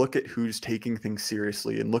you should look at who's taking things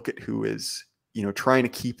seriously and look at who is, trying to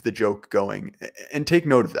keep the joke going, and take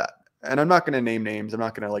note of that. And I'm not going to name names. I'm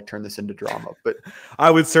not going to like turn this into drama, but I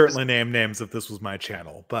would certainly name names if this was my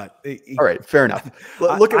channel, but all right, fair enough.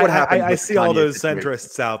 Look at what happened. I see all those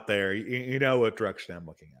centrists out there. You know what direction I'm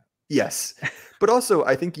looking at. Yes. But also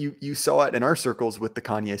I think you saw it in our circles with the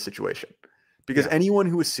Kanye situation, because anyone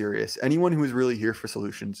who was serious, anyone who was really here for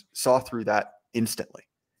solutions, saw through that instantly,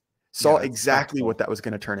 saw exactly what that was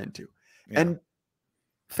going to turn into. Yeah. And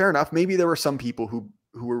fair enough. Maybe there were some people who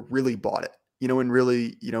were really bought it, and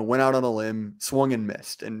really, went out on a limb, swung and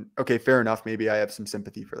missed. And okay, fair enough. Maybe I have some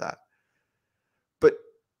sympathy for that. But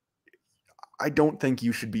I don't think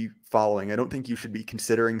you should be I don't think you should be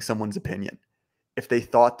considering someone's opinion if they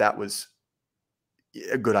thought that was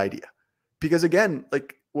a good idea. Because again,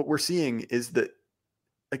 like what we're seeing is that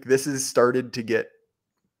like this has started to get,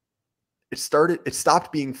 it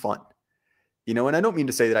stopped being fun, and I don't mean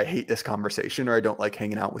to say that I hate this conversation or I don't like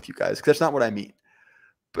hanging out with you guys, because that's not what I mean.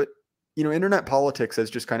 But, internet politics as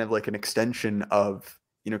just kind of like an extension of,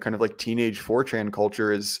 kind of like teenage 4chan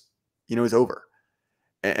culture is over.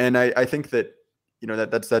 And I think that,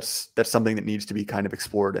 that's something that needs to be kind of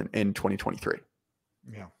explored in 2023.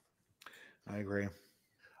 Yeah, I agree.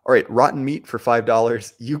 All right. Rotten Meat for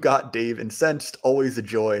 $5. You got Dave incensed. Always a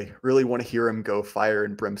joy. Really want to hear him go fire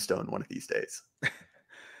and brimstone one of these days.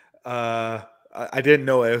 I didn't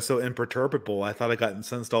know I was so imperturbable. I thought I got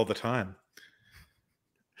incensed all the time.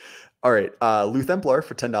 All right. Lou Templar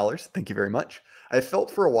for $10. Thank you very much. I felt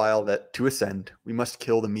for a while that to ascend, we must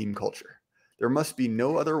kill the meme culture. There must be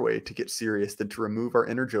no other way to get serious than to remove our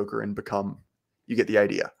inner joker and become, you get the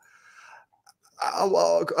idea.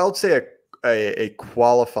 I'll say a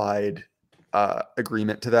qualified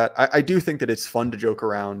agreement to that. I do think that it's fun to joke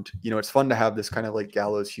around. It's fun to have this kind of like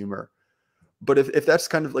gallows humor. But if that's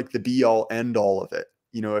kind of like the be all end all of it,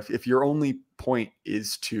 if your only point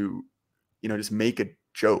is to, just make a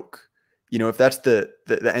joke, if that's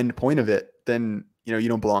the end point of it, then, you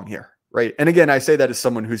don't belong here. Right. And again, I say that as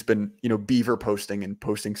someone who's been, beaver posting and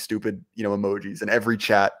posting stupid, emojis in every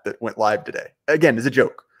chat that went live today, again, as a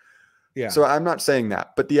joke. Yeah. So I'm not saying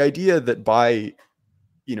that, but the idea that by,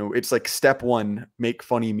 it's like step 1, make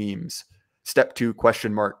funny memes, step 2, ?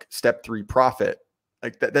 Step 3, profit,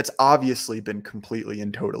 like that's obviously been completely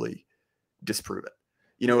and totally disproven.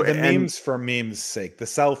 The memes for memes' sake, the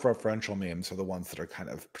self-referential memes are the ones that are kind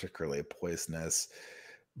of particularly poisonous.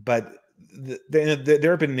 But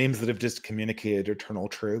there have been memes that have just communicated eternal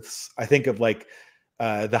truths. I think of like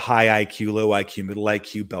the high IQ, low IQ, middle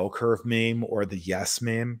IQ bell curve meme or the yes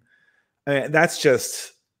meme. I mean, that's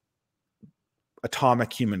just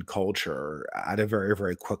atomic human culture at a very,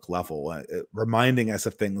 very quick level, reminding us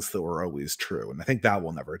of things that were always true. And I think that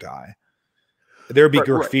will never die. There would be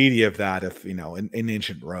graffiti of that if, you know, in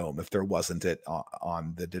ancient Rome, if there wasn't it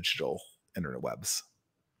on the digital interwebs.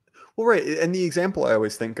 Well, right. And the example I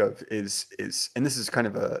always think of is, and this is kind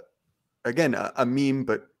of a meme,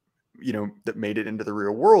 but, you know, that made it into the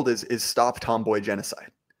real world is stop tomboy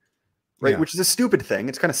genocide. Right. Yeah. Which is a stupid thing.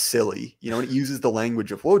 It's kind of silly, you know, and it uses the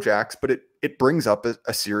language of Wojaks, but it brings up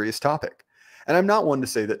a serious topic. And I'm not one to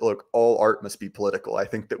say that, look, all art must be political. I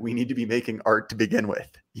think that we need to be making art to begin with.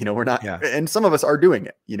 You know, we're not, and some of us are doing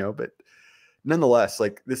it, you know, but nonetheless,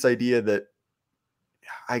 like this idea that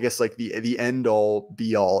I guess like the end all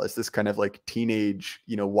be all is this kind of like teenage,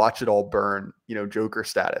 you know, watch it all burn, you know, Joker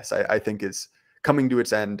status, I think is coming to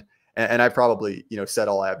its end. And I probably, you know, said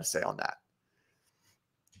all I have to say on that.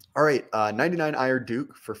 All right. 99 Iron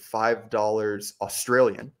Duke for $5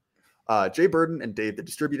 Australian. Jay Burden and Dave the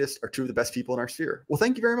Distributist are two of the best people in our sphere. Well,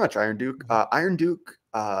 thank you very much, Iron Duke. Iron Duke,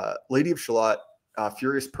 Lady of Shalott,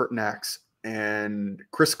 Furious Pertinax, and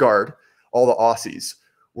Chris Guard, all the Aussies,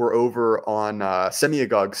 were over on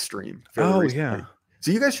Semiagog's stream. Yeah.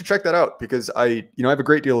 So you guys should check that out because I have a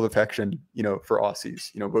great deal of affection, you know, for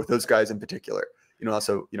Aussies, you know, both those guys in particular, you know,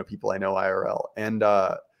 also, you know, people I know IRL. And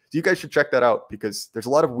so you guys should check that out because there's a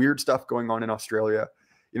lot of weird stuff going on in Australia.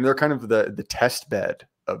 You know, they're kind of the test bed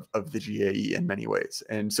of the GAE in many ways.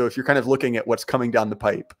 And so if you're kind of looking at what's coming down the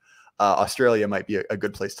pipe, Australia might be a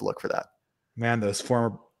good place to look for that. Man, those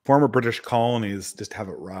former British colonies just have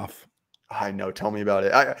it rough. I know. Tell me about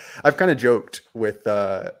it. I've kind of joked with,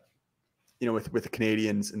 you know, with the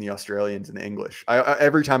Canadians and the Australians and the English.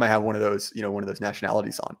 Every time I have one of those, you know, one of those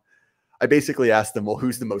nationalities on, I basically ask them, well,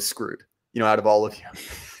 who's the most screwed, you know, out of all of you?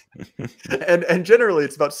 and generally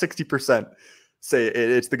it's about 60% say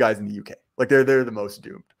it's the guys in the UK. Like they're the most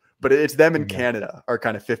doomed, but it's them in Canada are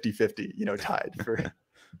kind of 50-50, you know, tied for,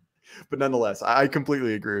 but nonetheless, I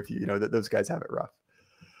completely agree with you, you know, that those guys have it rough.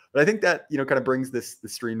 But I think that, you know, kind of brings the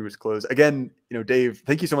stream to its close. Again, you know, Dave,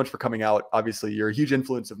 thank you so much for coming out. Obviously, you're a huge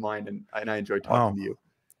influence of mine, and I enjoyed talking to you.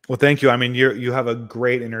 Well, thank you. I mean, you have a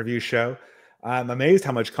great interview show. I'm amazed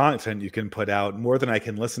how much content you can put out, more than I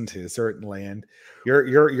can listen to, certainly. And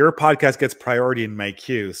your podcast gets priority in my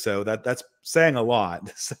queue, so that's saying a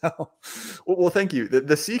lot. So, well, thank you.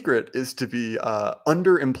 The secret is to be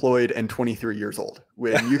underemployed and 23 years old,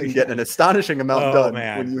 when you can get an astonishing amount done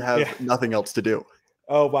when you have nothing else to do.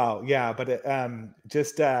 Oh wow, yeah, but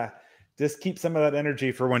just keep some of that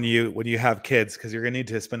energy for when you have kids, because you're gonna need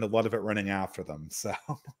to spend a lot of it running after them. So,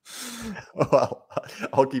 well,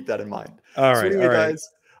 I'll keep that in mind. All right, so anyway,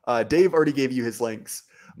 guys, Dave already gave you his links.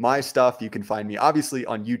 My stuff, you can find me obviously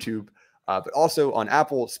on YouTube, but also on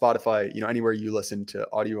Apple, Spotify. You know, anywhere you listen to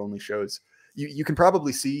audio only shows. You can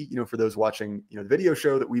probably see, you know, for those watching, you know, the video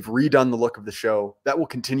show, that we've redone the look of the show. That will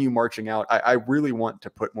continue marching out. I really want to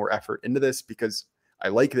put more effort into this because I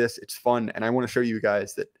like this. It's fun. And I want to show you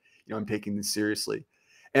guys that, you know, I'm taking this seriously.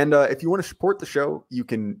 And if you want to support the show, you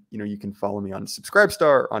can follow me on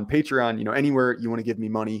Subscribestar, on Patreon, you know, anywhere you want to give me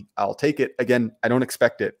money, I'll take it. Again, I don't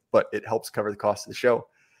expect it, but it helps cover the cost of the show.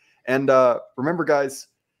 And remember, guys,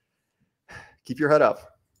 keep your head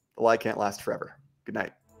up. The lie can't last forever. Good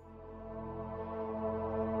night.